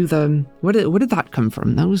to do the? Where did that come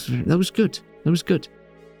from? That was good. That was good.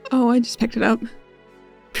 Oh, I just picked it up.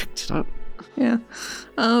 Picked it up. Yeah.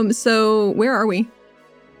 So where are we?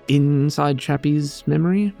 inside Chappie's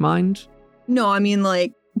memory, mind? No, I mean,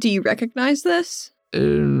 like, do you recognize this?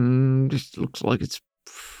 This looks like it's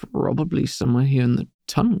probably somewhere here in the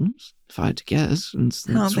tunnels, if I had to guess. And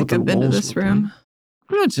I don't think I've been to this room.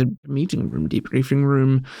 Well, it's a meeting room, debriefing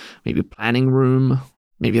room, maybe a planning room.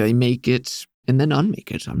 Maybe they make it and then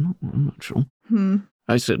unmake it. I'm not sure.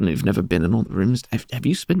 I certainly have never been in all the rooms. Have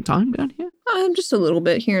you spent time down here? Just a little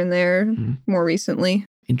bit here and there, more recently.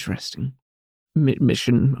 Interesting.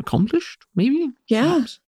 Mission accomplished, maybe? Yeah.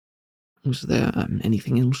 Perhaps? Was there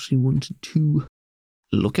anything else you wanted to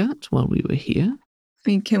look at while we were here? I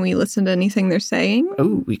mean, can we listen to anything they're saying?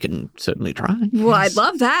 Oh, we can certainly try. Well, I'd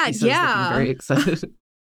love that. He says, Yeah. looking very excited.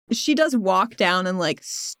 She does walk down and like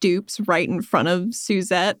stoops right in front of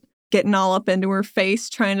Suzette, getting all up into her face,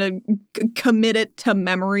 trying to commit it to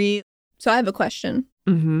memory. So I have a question.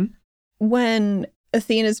 Mm-hmm. When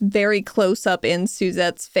Athena's very close up in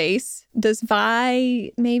Suzette's face, does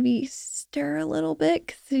Vi maybe stir a little bit?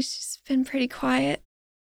 Because she's been pretty quiet.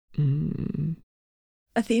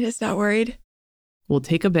 Athena's not worried. We'll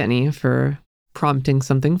take a Benny for prompting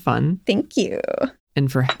something fun Thank you.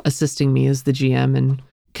 and for assisting me as the GM in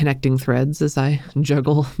connecting threads as I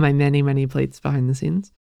juggle my many, many plates behind the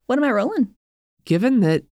scenes. What am I rolling? Given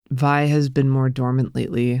that Vi has been more dormant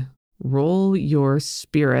lately, roll your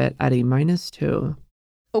spirit at a -2.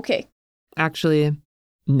 Okay. Actually,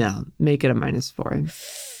 no, make it a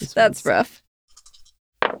 -4. That's rough.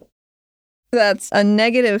 That's a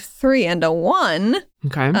 -3 and a 1.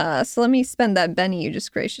 Okay. So let me spend that Benny you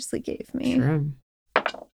just graciously gave me. Sure.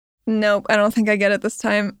 Nope, I don't think I get it this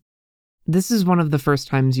time. This is one of the first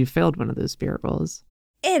times you failed one of those spirit rolls.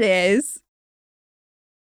 It is.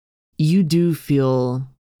 You do feel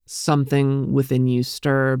something within you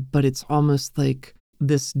stir, but it's almost like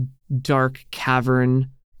this dark cavern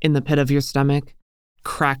in the pit of your stomach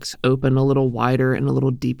cracks open a little wider and a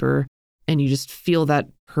little deeper, and you just feel that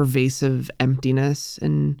pervasive emptiness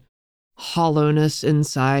and hollowness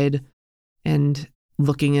inside. And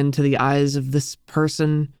looking into the eyes of this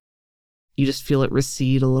person, you just feel it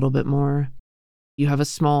recede a little bit more. You have a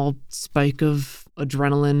small spike of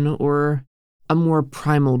adrenaline or a more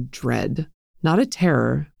primal dread. Not a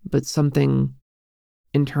terror, but something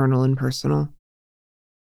internal and personal.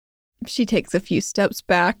 She takes a few steps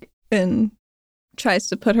back and tries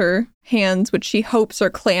to put her hands, which she hopes are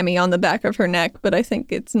clammy, on the back of her neck, but I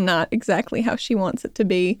think it's not exactly how she wants it to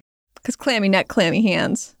be. Because clammy neck, clammy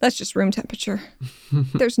hands, that's just room temperature.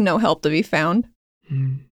 There's no help to be found.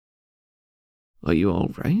 Are you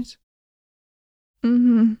all right?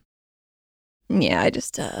 Mm-hmm. Yeah, I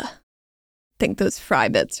just, think those fry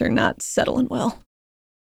bits are not settling well.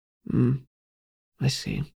 I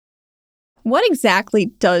see. What exactly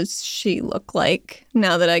does she look like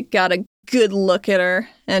now that I got a good look at her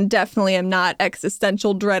and definitely am not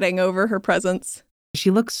existential dreading over her presence? She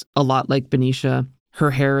looks a lot like Benicia.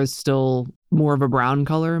 Her hair is still more of a brown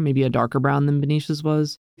color, maybe a darker brown than Benicia's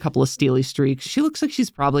was. A couple of steely streaks. She looks like she's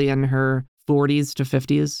probably in her 40s to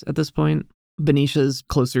 50s at this point. Benicia's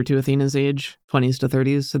closer to Athena's age, 20s to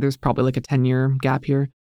 30s, so there's probably like a 10-year gap here.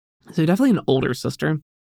 So definitely an older sister.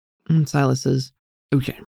 And Silas says,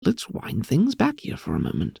 Okay, let's wind things back here for a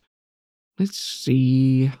moment. Let's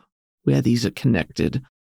see where these are connected.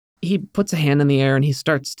 he puts a hand in the air and he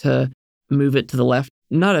starts to move it to the left.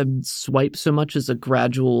 Not a swipe so much as a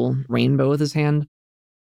gradual rainbow with his hand.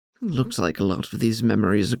 Looks like a lot of these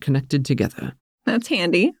memories are connected together. That's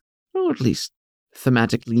handy. Or at least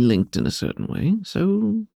thematically linked in a certain way.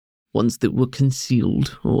 So, ones that were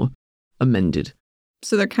concealed or amended.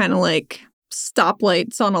 So they're kind of like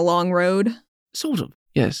stoplights on a long road. Sort of,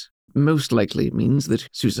 yes. Most likely it means that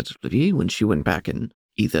Suzette Olivier, when she went back and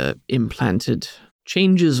either implanted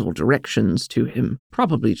changes or directions to him,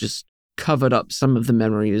 probably just covered up some of the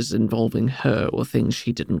memories involving her or things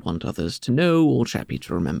she didn't want others to know or Chappie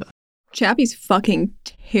to remember. Chappie's fucking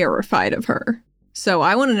terrified of her. So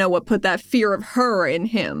I want to know what put that fear of her in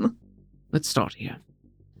him. Let's start here.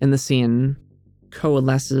 And the scene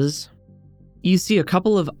coalesces. You see a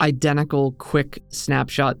couple of identical quick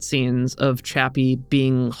snapshot scenes of Chappie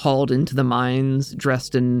being hauled into the mines,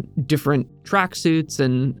 dressed in different tracksuits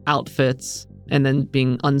and outfits, and then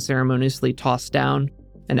being unceremoniously tossed down.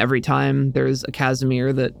 And every time there's a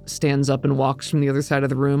Casimir that stands up and walks from the other side of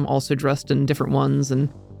the room, also dressed in different ones,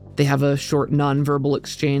 and they have a short nonverbal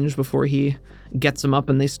exchange before he gets them up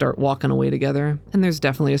and they start walking away together. And there's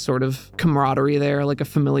definitely a sort of camaraderie there, like a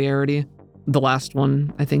familiarity. The last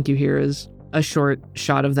one I think you hear is a short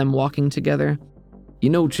shot of them walking together. You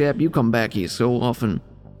know, Chap, you come back here so often,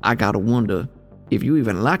 I gotta wonder if you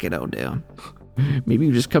even like it out there. Maybe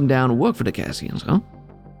you just come down and work for the Cassians, huh?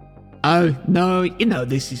 Oh, no,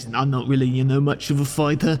 I'm not really, much of a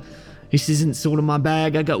fighter. This isn't sort of my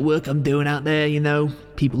bag. I got work I'm doing out there,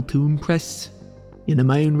 people to impress.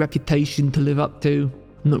 My own reputation to live up to.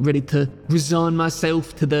 I'm not ready to resign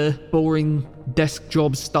myself to the boring desk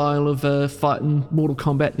job style of fighting Mortal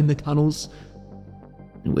Kombat in the tunnels.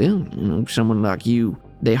 Well, someone like you,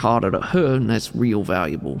 they harder to hurt, and that's real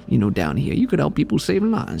valuable, down here. You could help people save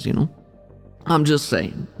lives, I'm just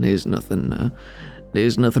saying, there's nothing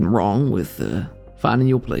wrong with finding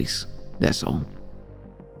your place, that's all.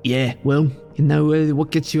 Yeah, well, what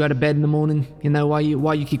gets you out of bed in the morning? Why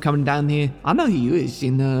you keep coming down here? I know who you is, I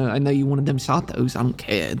know you're one of them Satos. I don't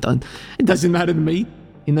care. It doesn't matter to me.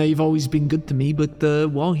 You've always been good to me, but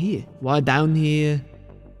why here? Why down here?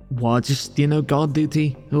 Why just, guard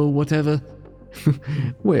duty or whatever?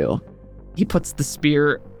 Well, he puts the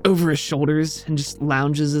spear over his shoulders and just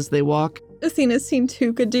lounges as they walk. Athena's seen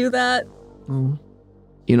two could do that. Oh.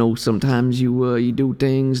 Sometimes you do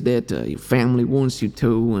things that your family wants you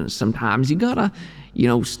to, and sometimes you gotta,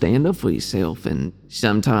 stand up for yourself, and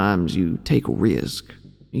sometimes you take a risk.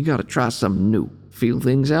 You gotta try something new, feel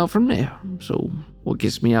things out from there. So, what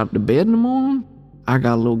gets me out of bed in the morning? I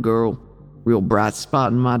got a little girl, real bright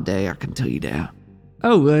spot in my day, I can tell you that.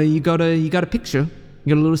 Oh, you got a picture?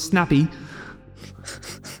 You got a little snappy?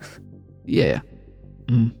 Yeah.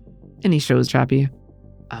 And he shows Chappie.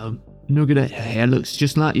 Look at her hair, looks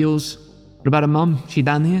just like yours. What about her mum? She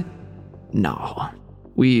down here? No.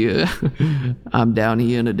 I'm down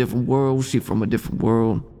here in a different world, she from a different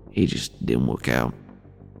world. It just didn't work out.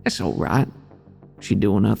 That's alright. She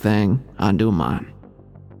doing her thing, I'm doing mine.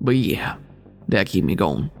 But yeah, that keep me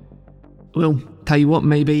going. Well, tell you what,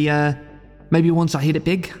 maybe once I hit it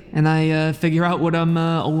big and I figure out what I'm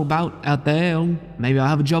all about out there, maybe I'll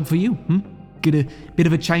have a job for you, Get a bit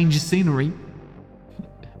of a change of scenery.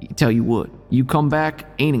 Tell you what, you come back,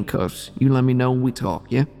 ain't in cuffs. You let me know when we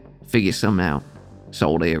talk, yeah? Figure something out. That's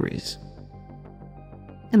all there is.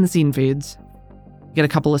 And the scene fades. You get a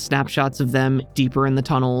couple of snapshots of them deeper in the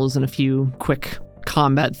tunnels and a few quick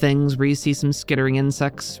combat things where you see some skittering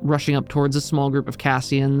insects rushing up towards a small group of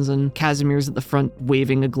Cassians, and Casimir's at the front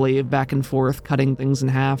waving a glaive back and forth, cutting things in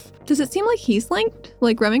half. Does it seem like he's linked,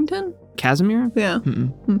 like Remington? Casimir? Yeah.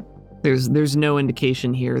 There's no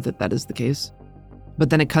indication here that is the case. But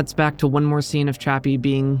then it cuts back to one more scene of Chappie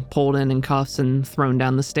being pulled in cuffs and thrown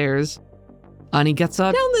down the stairs. And he gets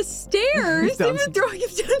up. Down the stairs? Down You've been throwing him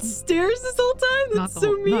downstairs this whole time? That's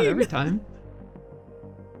so mean. Not every time.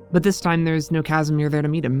 But this time there's no Casimir there to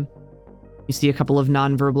meet him. You see a couple of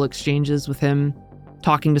nonverbal exchanges with him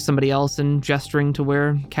talking to somebody else and gesturing to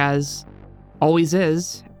where Kaz always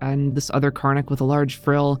is, and this other Karnak with a large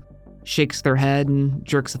frill shakes their head and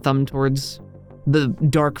jerks a thumb towards the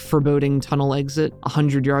dark, foreboding tunnel exit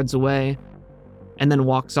 100 yards away, and then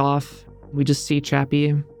walks off. We just see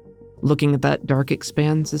Chappie looking at that dark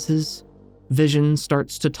expanse as his vision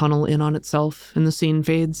starts to tunnel in on itself and the scene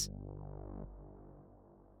fades.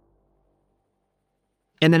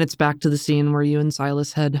 And then it's back to the scene where you and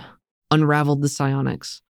Silas had unraveled the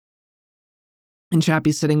psionics. And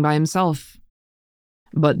Chappie's sitting by himself.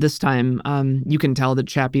 But this time, you can tell that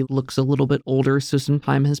Chappie looks a little bit older, so some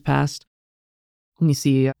time has passed. And you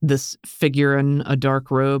see this figure in a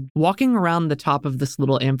dark robe walking around the top of this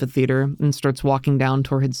little amphitheater and starts walking down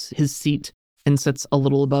towards his seat and sits a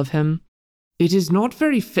little above him. It is not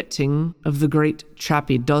very fitting of the great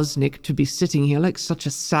Chappie Doznik to be sitting here like such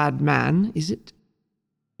a sad man, is it?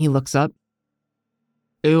 He looks up.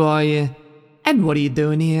 Who are you? And what are you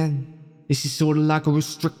doing here? This is sort of like a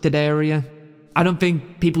restricted area. I don't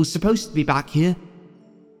think people are supposed to be back here.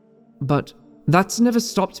 But that's never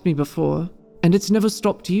stopped me before, and it's never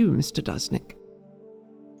stopped you, Mr. Doznik.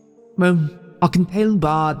 Well, I can tell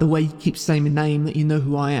by the way you keep saying my name that you know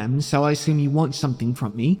who I am, so I assume you want something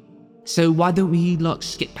from me. So why don't we,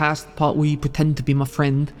 skip past the part where you pretend to be my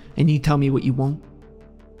friend, and you tell me what you want?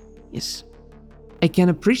 Yes. I can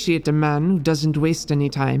appreciate a man who doesn't waste any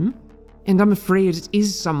time, and I'm afraid it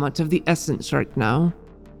is somewhat of the essence right now.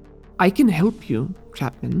 I can help you,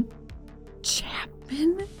 Chapman.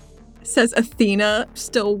 Chapman? Says Athena,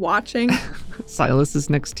 still watching. Silas is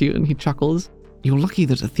next to you and he chuckles. You're lucky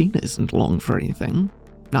that Athena isn't along for anything.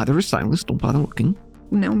 Neither is Silas, don't bother looking.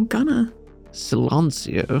 Now I'm gonna.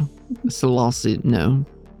 Silencio. No.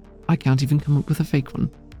 I can't even come up with a fake one.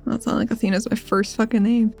 That's not like Athena's my first fucking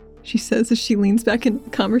name. She says as she leans back into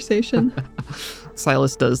the conversation.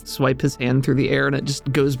 Silas does swipe his hand through the air and it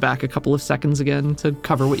just goes back a couple of seconds again to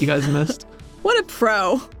cover what you guys missed. What a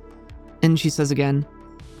pro. And she says again,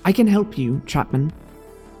 I can help you, Chapman.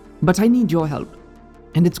 But I need your help.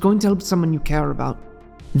 And it's going to help someone you care about.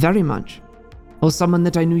 Very much. Or someone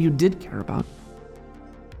that I knew you did care about.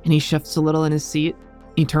 And he shifts a little in his seat.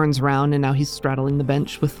 He turns around and now he's straddling the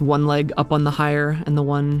bench with one leg up on the higher and the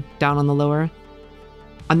one down on the lower.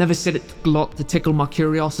 I never said it took a lot to tickle my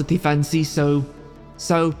curiosity fancy, so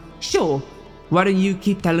sure. Why don't you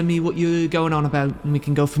keep telling me what you're going on about and we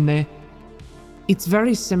can go from there? It's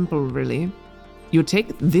very simple, really. You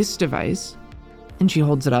take this device, and she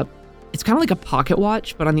holds it up. It's kind of like a pocket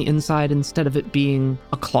watch, but on the inside, instead of it being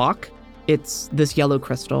a clock, it's this yellow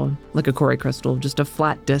crystal, like a Kori crystal, just a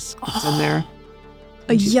flat disc that's in there.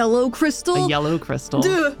 A yellow crystal? A yellow crystal.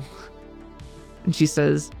 Duh. And she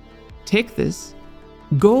says, take this,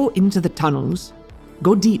 go into the tunnels,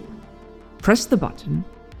 go deep, press the button,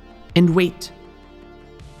 and wait.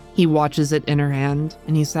 He watches it in her hand,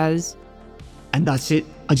 and he says, and that's it.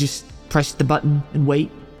 I just press the button and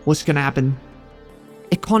wait. What's gonna happen?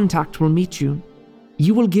 A contact will meet you.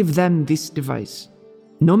 You will give them this device.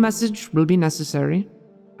 No message will be necessary.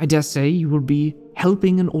 I dare say you will be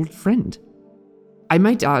helping an old friend. I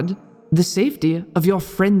might add, the safety of your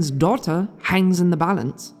friend's daughter hangs in the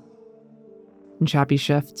balance. And Chappie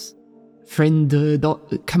shifts. Friend,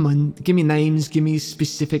 come on, give me names, give me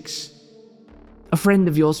specifics. A friend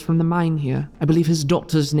of yours from the mine here. I believe his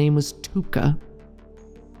daughter's name was Tuka.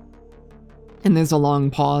 And there's a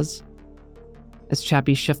long pause as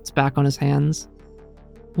Chappie shifts back on his hands.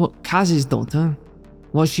 What, Kaz's daughter?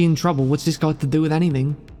 Was she in trouble? What's this got to do with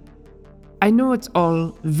anything? I know it's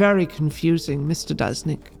all very confusing, Mr.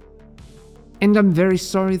 Dasnik. And I'm very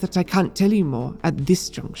sorry that I can't tell you more at this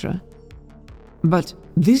juncture. But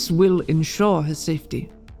this will ensure her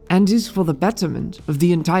safety, and is for the betterment of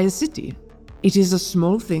the entire city. It is a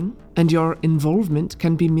small thing, and your involvement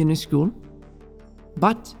can be minuscule.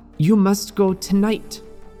 But you must go tonight.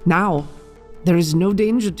 Now. There is no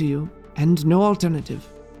danger to you, and no alternative.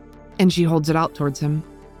 And she holds it out towards him.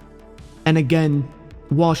 And again,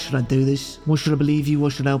 why should I do this? Why should I believe you? Why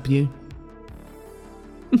should I help you?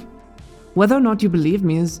 Whether or not you believe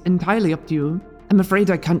me is entirely up to you. I'm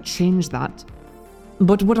afraid I can't change that.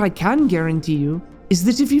 But what I can guarantee you is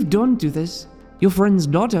that if you don't do this, your friend's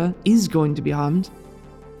daughter is going to be harmed,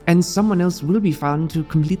 and someone else will be found to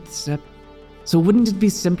complete the step. So wouldn't it be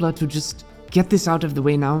simpler to just get this out of the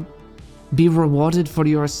way now? Be rewarded for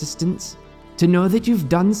your assistance? To know that you've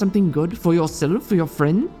done something good for yourself, for your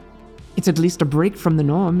friend? It's at least a break from the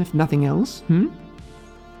norm, if nothing else,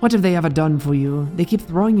 What have they ever done for you? They keep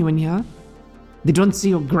throwing you in here. They don't see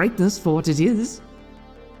your greatness for what it is.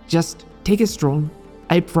 Just take a stroll.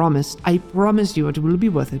 I promise you it will be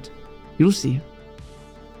worth it. You'll see.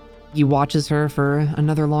 He watches her for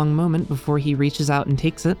another long moment before he reaches out and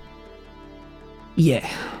takes it. Yeah.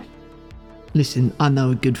 Listen, I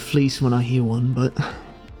know a good fleece when I hear one, but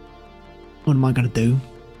what am I gonna do?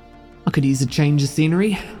 I could use a change of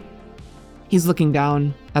scenery. He's looking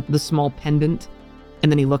down at the small pendant,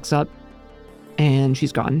 and then he looks up, and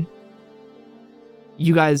she's gone.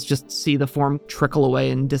 You guys just see the form trickle away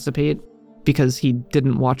and dissipate because he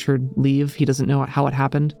didn't watch her leave. He doesn't know how it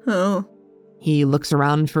happened. Oh. He looks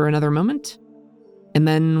around for another moment, and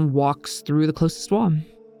then walks through the closest wall,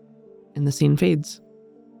 and the scene fades.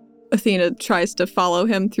 Athena tries to follow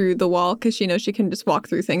him through the wall because she knows she can just walk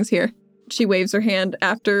through things here. She waves her hand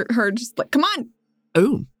after her, just like, come on!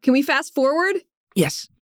 Oh. Can we fast forward? Yes.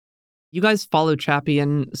 You guys follow Chappie,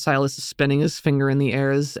 and Silas is spinning his finger in the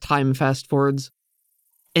air as time fast forwards.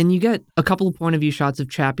 And you get a couple of point of view shots of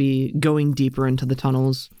Chappie going deeper into the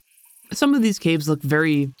tunnels. Some of these caves look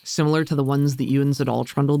very similar to the ones that you and Zadal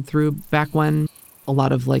trundled through back when. A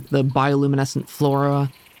lot of like the bioluminescent flora,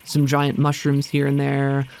 some giant mushrooms here and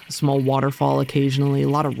there, a small waterfall occasionally, a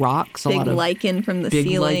lot of rocks, Big lichen from the ceiling.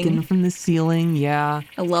 Big lichen from the ceiling, yeah.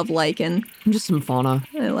 I love lichen. And just some fauna.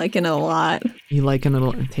 I lichen it a lot. You lichen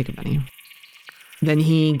it, take a penny. Then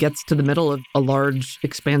he gets to the middle of a large,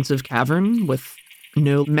 expansive cavern with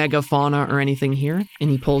no megafauna or anything here, and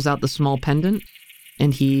he pulls out the small pendant,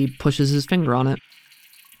 and he pushes his finger on it.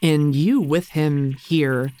 And you, with him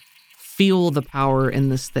here, feel the power in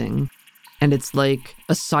this thing. And it's like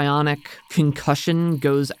a psionic concussion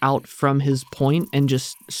goes out from his point and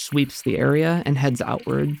just sweeps the area and heads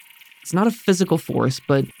outward. It's not a physical force,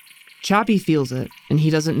 but Chappie feels it, and he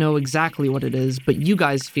doesn't know exactly what it is, but you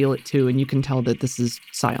guys feel it too, and you can tell that this is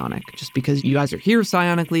psionic. Just because you guys are here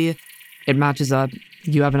psionically, it matches up.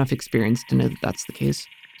 You have enough experience to know that that's the case.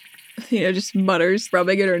 Just mutters,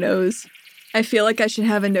 rubbing at her nose. I feel like I should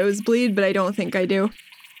have a nosebleed, but I don't think I do.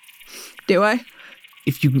 Do I?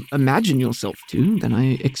 If you imagine yourself to, then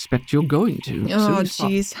I expect you're going to. Oh,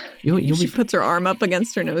 jeez. She puts her arm up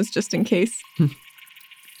against her nose just in case. And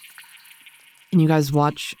you guys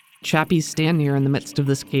watch Chappie stand here in the midst of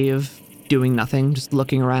this cave, doing nothing, just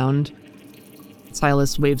looking around.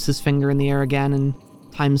 Silas waves his finger in the air again, and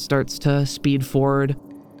time starts to speed forward,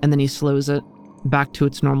 and then he slows it back to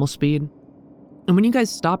its normal speed. And when you guys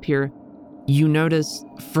stop here, you notice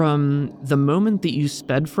from the moment that you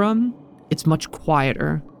sped from, it's much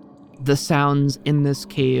quieter. The sounds in this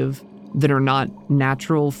cave that are not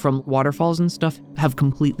natural from waterfalls and stuff have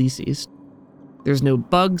completely ceased. There's no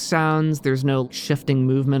bug sounds, there's no shifting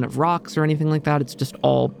movement of rocks or anything like that. It's just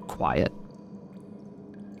all quiet.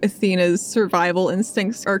 Athena's survival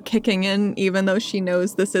instincts are kicking in, even though she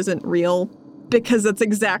knows this isn't real, because that's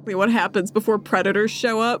exactly what happens before predators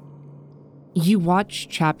show up. You watch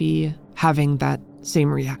Chappie having that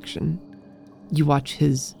same reaction. You watch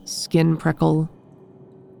his skin prickle,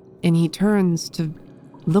 and he turns to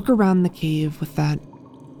look around the cave with that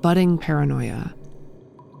budding paranoia.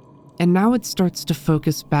 And now it starts to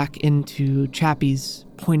focus back into Chappie's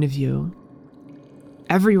point of view.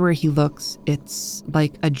 Everywhere he looks, it's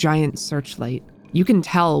like a giant searchlight. You can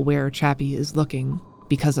tell where Chappie is looking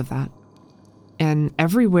because of that. And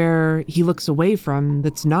everywhere he looks away from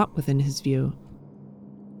that's not within his view,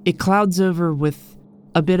 it clouds over with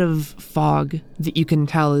a bit of fog that you can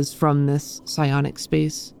tell is from this psionic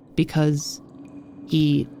space, because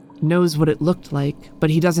he knows what it looked like, but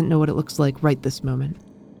he doesn't know what it looks like right this moment.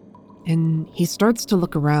 And he starts to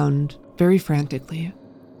look around very frantically.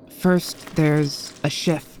 First, there's a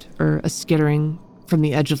shift or a skittering from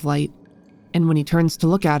the edge of light, And when he turns to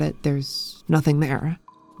look at it, there's nothing there.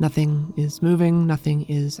 Nothing is moving, nothing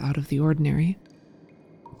is out of the ordinary.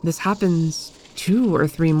 This happens 2 or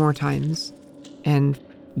 3 more times, and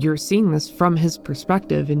you're seeing this from his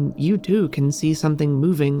perspective, and you too can see something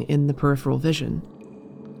moving in the peripheral vision.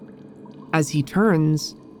 As he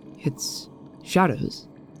turns, it's shadows.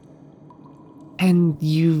 And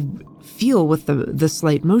you feel with the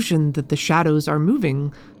slight motion that the shadows are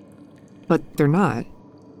moving, but they're not.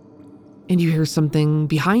 And you hear something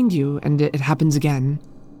behind you, and it happens again.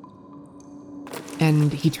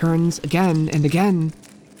 And he turns again and again,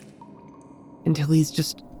 until he's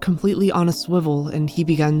just completely on a swivel, and he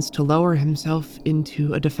begins to lower himself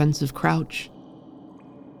into a defensive crouch.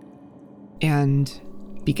 And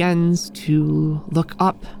begins to look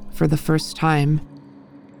up for the first time.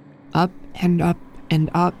 Up and up and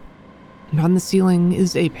up. And on the ceiling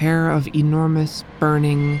is a pair of enormous,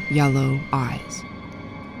 burning yellow eyes.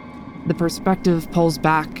 The perspective pulls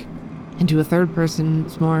back into a third person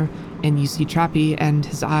once more, and you see Chappie and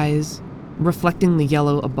his eyes reflecting the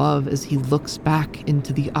yellow above as he looks back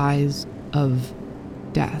into the eyes of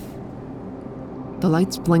death. The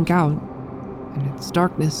lights blink out, and it's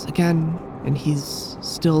darkness again, and he's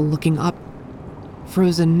still looking up,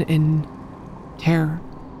 frozen in terror.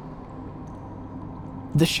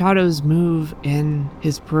 The shadows move in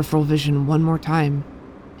his peripheral vision one more time,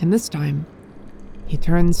 and this time, he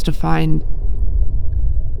turns to find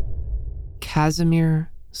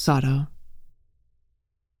Casimir Sato.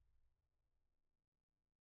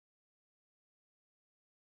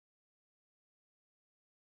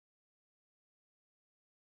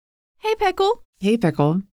 Hey, Pickle. Hey,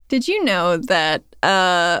 Pickle. Did you know that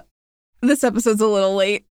this episode's a little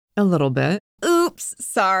late? A little bit. Oops,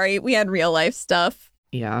 sorry. We had real life stuff.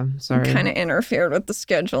 Yeah, sorry. Kind of interfered with the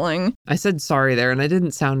scheduling. I said sorry there, and I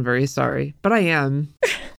didn't sound very sorry, but I am.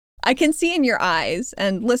 I can see in your eyes,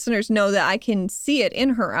 and listeners know that I can see it in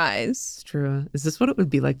her eyes. It's true. Is this what it would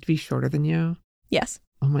be like to be shorter than you? Yes.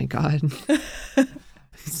 Oh my God.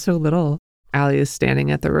 So little. Allie is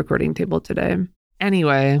standing at the recording table today.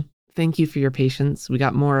 Anyway, thank you for your patience. We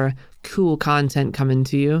got more cool content coming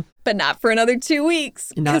to you. But not for another 2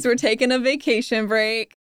 weeks, because we're taking a vacation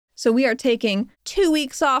break. So we are taking 2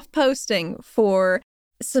 weeks off posting for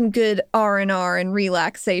some good R&R and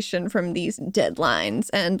relaxation from these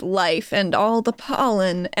deadlines and life and all the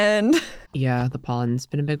pollen and... Yeah, the pollen's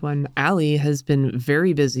been a big one. Allie has been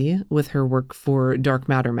very busy with her work for Dark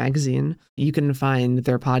Matter magazine. You can find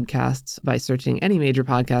their podcasts by searching any major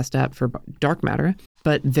podcast app for Dark Matter.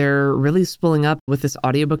 But they're really spooling up with this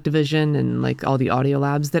audiobook division and like all the audio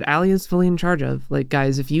labs that Allie is fully in charge of. Like,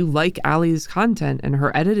 guys, if you like Allie's content and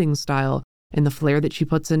her editing style and the flair that she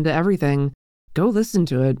puts into everything, go listen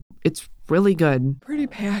to it. It's really good. Pretty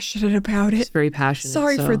passionate about She's it. very passionate.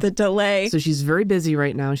 Sorry for the delay. So she's very busy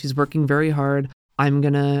right now. She's working very hard. I'm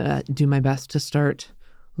going to do my best to start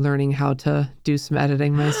learning how to do some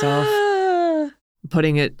editing myself.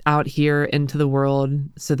 Putting it out here into the world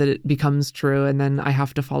so that it becomes true, and then I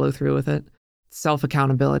have to follow through with it.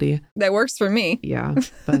 Self-accountability. That works for me. Yeah,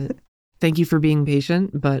 but thank you for being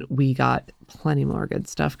patient, but we got plenty more good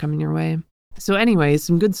stuff coming your way. So anyway,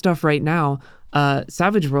 some good stuff right now.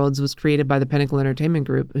 Savage Worlds was created by the Pinnacle Entertainment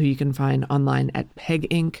Group, who you can find online at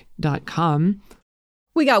peginc.com.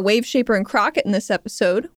 We got Waveshaper and Crockett in this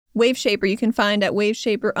episode. Waveshaper you can find at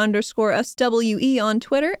waveshaper_SWE on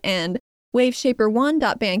Twitter and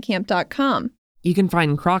waveshaper1.bandcamp.com. You can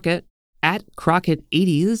find Crockett at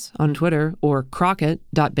Crockett80s on Twitter or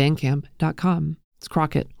crockett.bandcamp.com. It's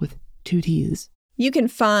Crockett with 2 T's. You can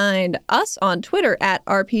find us on Twitter at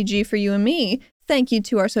RPG for You and Me. Thank you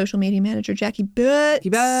to our social media manager, Jackie Betts. Jackie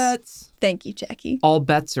Betts. Thank you, Jackie. All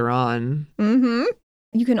bets are on. Mm-hmm.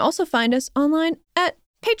 You can also find us online at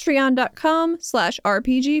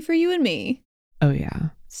patreon.com/RPG for You and Me. Oh,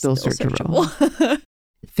 yeah. Still searchable.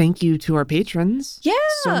 Thank you to our patrons. Yeah.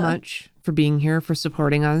 So much for being here, for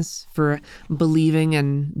supporting us, for believing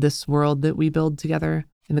in this world that we build together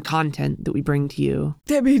and the content that we bring to you.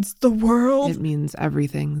 That means the world. It means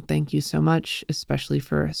everything. Thank you so much, especially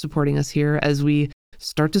for supporting us here as we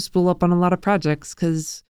start to spool up on a lot of projects,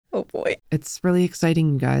 because oh boy, it's really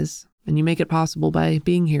exciting, you guys. And you make it possible by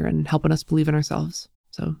being here and helping us believe in ourselves.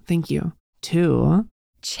 So thank you to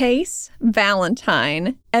Chase,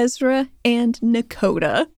 Valentine, Ezra, and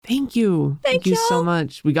Nakota. Thank you. Thank you so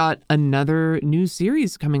much. We got another new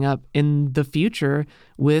series coming up in the future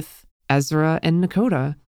with Ezra and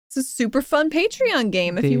Nakota. It's a super fun Patreon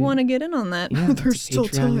game if you want to get in on that. Yeah, there's still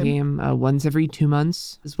Patreon time. Game once every 2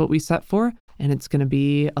 months is what we set for, and it's going to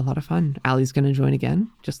be a lot of fun. Allie's going to join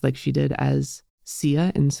again, just like she did as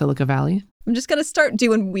Sia in Silica Valley. I'm just gonna start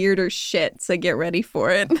doing weirder shit, so get ready for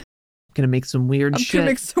it. Gonna make some weird I'm shit. gonna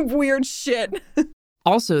make some weird shit.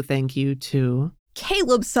 Also, thank you to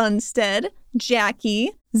Caleb Sunstead,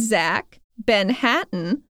 Jackie, Zach, Ben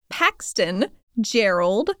Hatton, Paxton,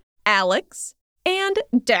 Gerald, Alex, and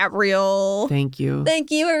Davriel. Thank you. Thank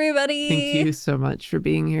you, everybody. Thank you so much for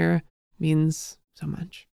being here. Means so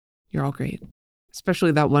much. You're all great.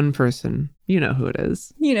 Especially that one person. You know who it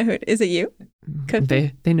is. You know who it is. Is it you? Could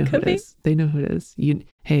they know who Could it be. is. They know who it is.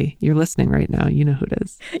 Hey, you're listening right now. You know who it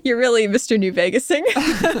is. You're really Mr. New Vegasing.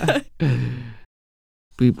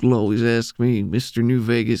 People always ask me, Mr. New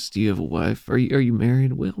Vegas, do you have a wife? Are you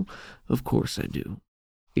married? Well, of course I do.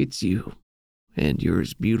 It's you. And you're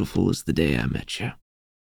as beautiful as the day I met you.